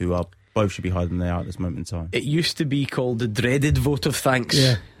probably who are both should be higher than they are at this moment in time. It used to be called the dreaded vote of thanks.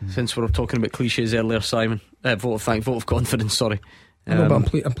 Yeah. Since we were talking about cliches earlier, Simon. Vote of confidence. Sorry. No,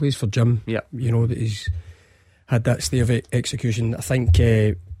 but I'm pleased for Jim. Yeah. That he's had that stay of execution. I think,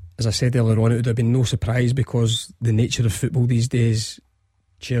 as I said earlier on, it would have been no surprise because the nature of football these days,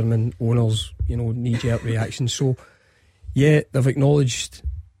 chairman, owners, knee-jerk reactions. So, yeah, they've acknowledged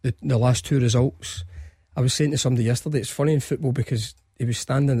the last two results. I was saying to somebody yesterday, it's funny in football because he was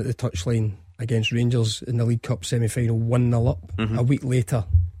standing at the touchline against Rangers in the League Cup semi-final 1-0 up. A week later,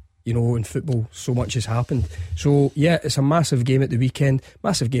 you know, in football so much has happened. So yeah, it's a massive game at the weekend,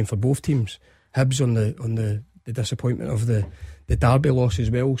 massive game for both teams. Hibs on the disappointment of the Derby loss as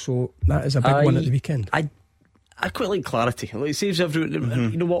well, so that is a big one at the weekend. I quite like clarity. It saves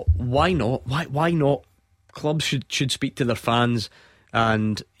everyone. You know what? Why not? Why not? Clubs should speak to their fans.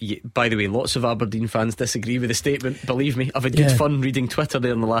 And by the way, lots of Aberdeen fans disagree with the statement. Believe me, I've had good fun reading Twitter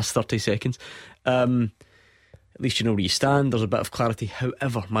there in the last 30 seconds. At least you know where you stand. There's a bit of clarity.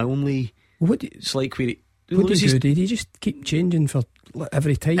 However, my only slight query: what do you do? Did you just keep changing for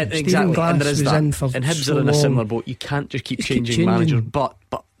every time? Exactly, Stephen Glass and there is was that. in for and Hibs so are in a long. similar boat. You can't just keep changing managers. But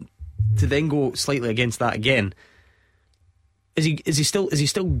to then go slightly against that again. Is he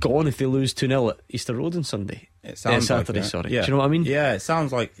still gone if they lose 2-0 at Easter Road on Sunday? It sounds Saturday, like, sorry. Yeah. Do you know what I mean? Yeah, it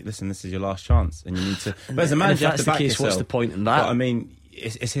sounds like, listen, this is your last chance, and you need to. But as a manager, if you have that's to the back case, yourself. what's the point in that? But I mean,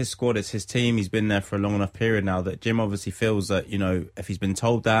 it's his squad, it's his team. He's been there for a long enough period now that Jim obviously feels that, you know, if he's been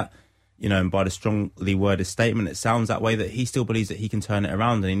told that, you know, and by the strongly worded statement, it sounds that way, that he still believes that he can turn it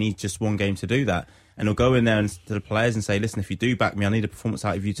around, and he needs just one game to do that. And he'll go in there to the players and say, listen, if you do back me, I need a performance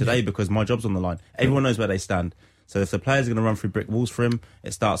out of you today because my job's on the line. Everyone knows where they stand. So if the players are going to run through brick walls for him,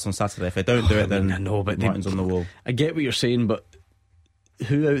 it starts on Saturday. If they don't do it, then I know, but writing's on the wall. I get what you're saying, but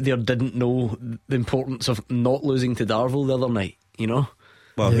who out there didn't know the importance of not losing to Darvel the other night, you know?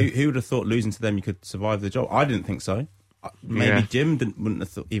 Well, who would have thought losing to them you could survive the job? I didn't think so. Maybe Jim wouldn't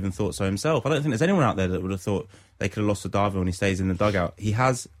have even thought so himself. I don't think there's anyone out there that would have thought they could have lost to Darvel when he stays in the dugout. He's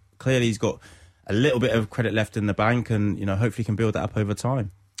got a little bit of credit left in the bank, and, you know, hopefully can build that up over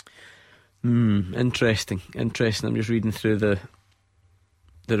time. Interesting. I'm just reading through the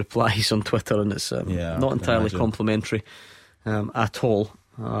replies on Twitter, and it's not entirely complimentary at all.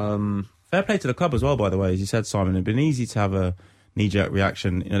 Fair play to the club as well, by the way. As you said, Simon, it'd been easy to have a knee-jerk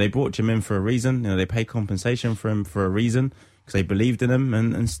reaction. You know, they brought Jim in for a reason. You know, they paid compensation for him for a reason because they believed in him,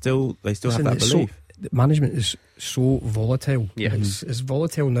 and they still have that belief. The management is so volatile. Yeah. It's as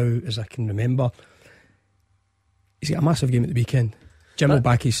volatile now as I can remember. He's got a massive game at the weekend. Jim will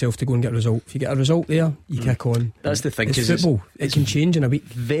back himself to go and get a result. If you get a result there, you kick on. That's the thing. It's football. It can change in a week.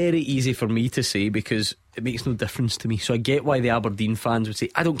 Very easy for me to say because it makes no difference to me. So I get why the Aberdeen fans would say,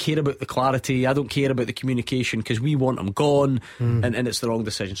 I don't care about the clarity, I don't care about the communication because we want him gone, and it's the wrong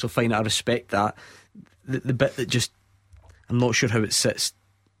decision. So fine, I respect that. The bit that just, I'm not sure how it sits.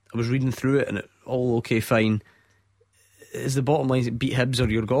 I was reading through it and it all okay, fine. Is the bottom line beat Hibs or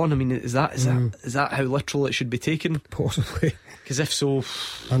you're gone? I mean, is that how literal it should be taken? Possibly. Because if so,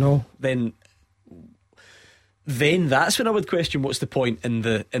 I know. Then that's when I would question what's the point in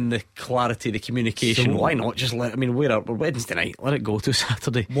the clarity, the communication. Why not just we're Wednesday night, let it go to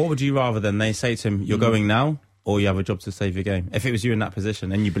Saturday. What would you rather than they say to him, you're going now, or you have a job to save your game? If it was you in that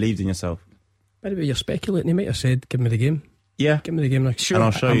position and you believed in yourself. By the way, you're speculating. He might have said, give me the game. Yeah, give me the game. Sure, and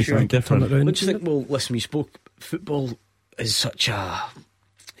I'll show you something different. Don't you think, well, listen, we spoke, football is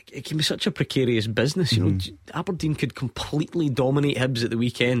it can be such a precarious business, you know. Aberdeen could completely dominate Hibs at the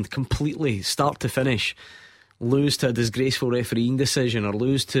weekend, completely, start to finish, lose to a disgraceful refereeing decision or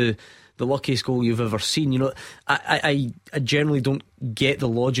lose to the luckiest goal you've ever seen. You know, I generally don't get the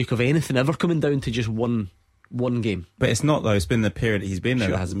logic of anything ever coming down to just one game. But it's not, though. It's been the period he's been there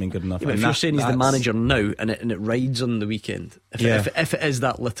that hasn't been good enough. Yeah, but if you're saying he's the manager now and it rides on the weekend, if it is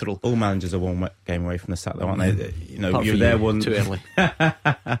that literal. All managers are one game away from the sack, though, aren't they? You know, Apart you're from there you, one too early.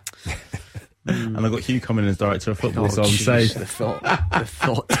 And I've got Hugh coming as director of football, so I'm safe. The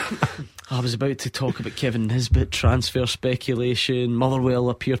thought. I was about to talk about Kevin Nisbet transfer speculation. Motherwell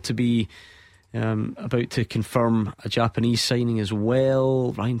appear to be about to confirm a Japanese signing as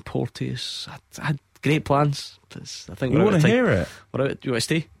well. Ryan Porteous had great plans. I think we want to hear it. Do you want to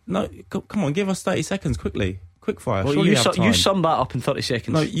stay? No, come on, give us 30 seconds quickly. Quick fire. Well, you sum that up in 30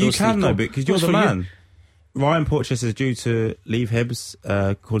 seconds. No, you can though, because you're the man. Ryan Porteous is due to leave Hibs,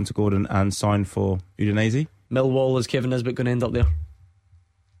 according to Gordon, and sign for Udinese. Millwall, is Kevin Nisbet going to end up there?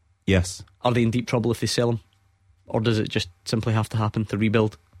 Yes. Are they in deep trouble if they sell him? Or does it just simply have to happen to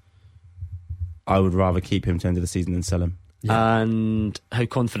rebuild? I would rather keep him to the end of the season than sell him. Yeah. And how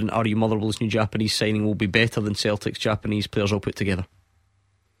confident are you Motherwell's new Japanese signing will be better than Celtic's Japanese players all put together?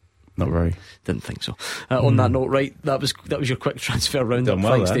 Not very. Didn't think so. On that note, right, that was your quick transfer roundup.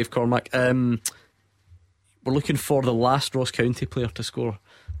 Well, thanks, Dave Cormack. We're looking for the last Ross County player to score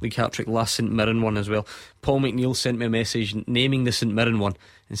league hat-trick, last St Mirren one as well. Paul McNeil sent me a message naming the St Mirren one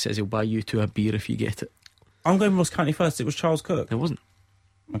and says he'll buy you two a beer if you get it. I'm going Ross County first. It was Charles Cook. It wasn't.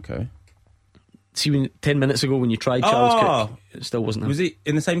 Okay. See, 10 minutes ago when you tried Charles Cook, it still wasn't him. Was he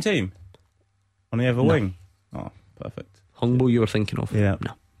in the same team? On the other wing? Oh, perfect. Hungbo you were thinking of? Yeah.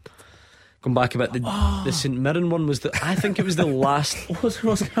 No. Going back about the St Mirren one I think it was the last. What's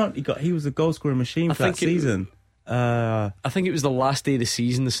Ross County got? He was a goal scoring machine for that season. I think it was the last day of the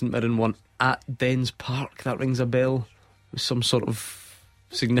season, the St Mirren one at Dens Park. That rings a bell. It was some sort of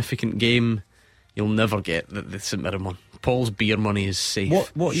significant game. You'll never get the St Mirren one. Paul's beer money is safe.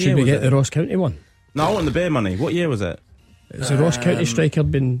 What year Should we was get it? the Ross County one? No, I want the beer money. What year was it? Has the Ross County striker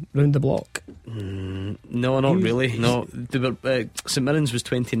been round the block? No, not really. No, St Mirren's was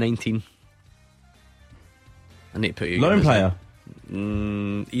 2019. I need to put you Lone player?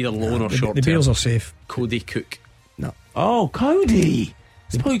 Either loan or short The term. Bears are safe. Cody Cook. No. Oh, Cody!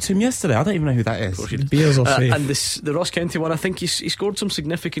 Spoke to him yesterday. I don't even know who that is. Of course you The did. Bears are safe. And the Ross County one, I think he scored some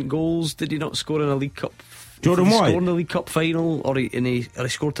significant goals. Did he not score in a League Cup? Jordan Did he White? scored in the League Cup final, or he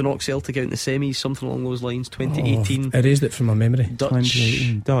scored to knock Celtic out in the semis, something along those lines. 2018. I erased it from my memory. Dutch.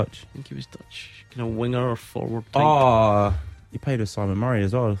 2018 Dutch. I think he was Dutch. Kind of winger or forward type. Oh, he played with Simon Murray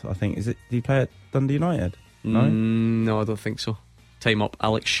as well, I think. Did he play at Dundee United? No? No, I don't think so. Time up.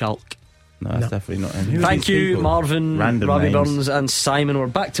 Alex Schalk. No, that's definitely not him. Who are Thank these you, people? Marvin, Random Robbie names. Burns and Simon. We're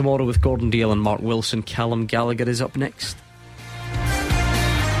back tomorrow with Gordon Dale and Mark Wilson. Callum Gallagher is up next.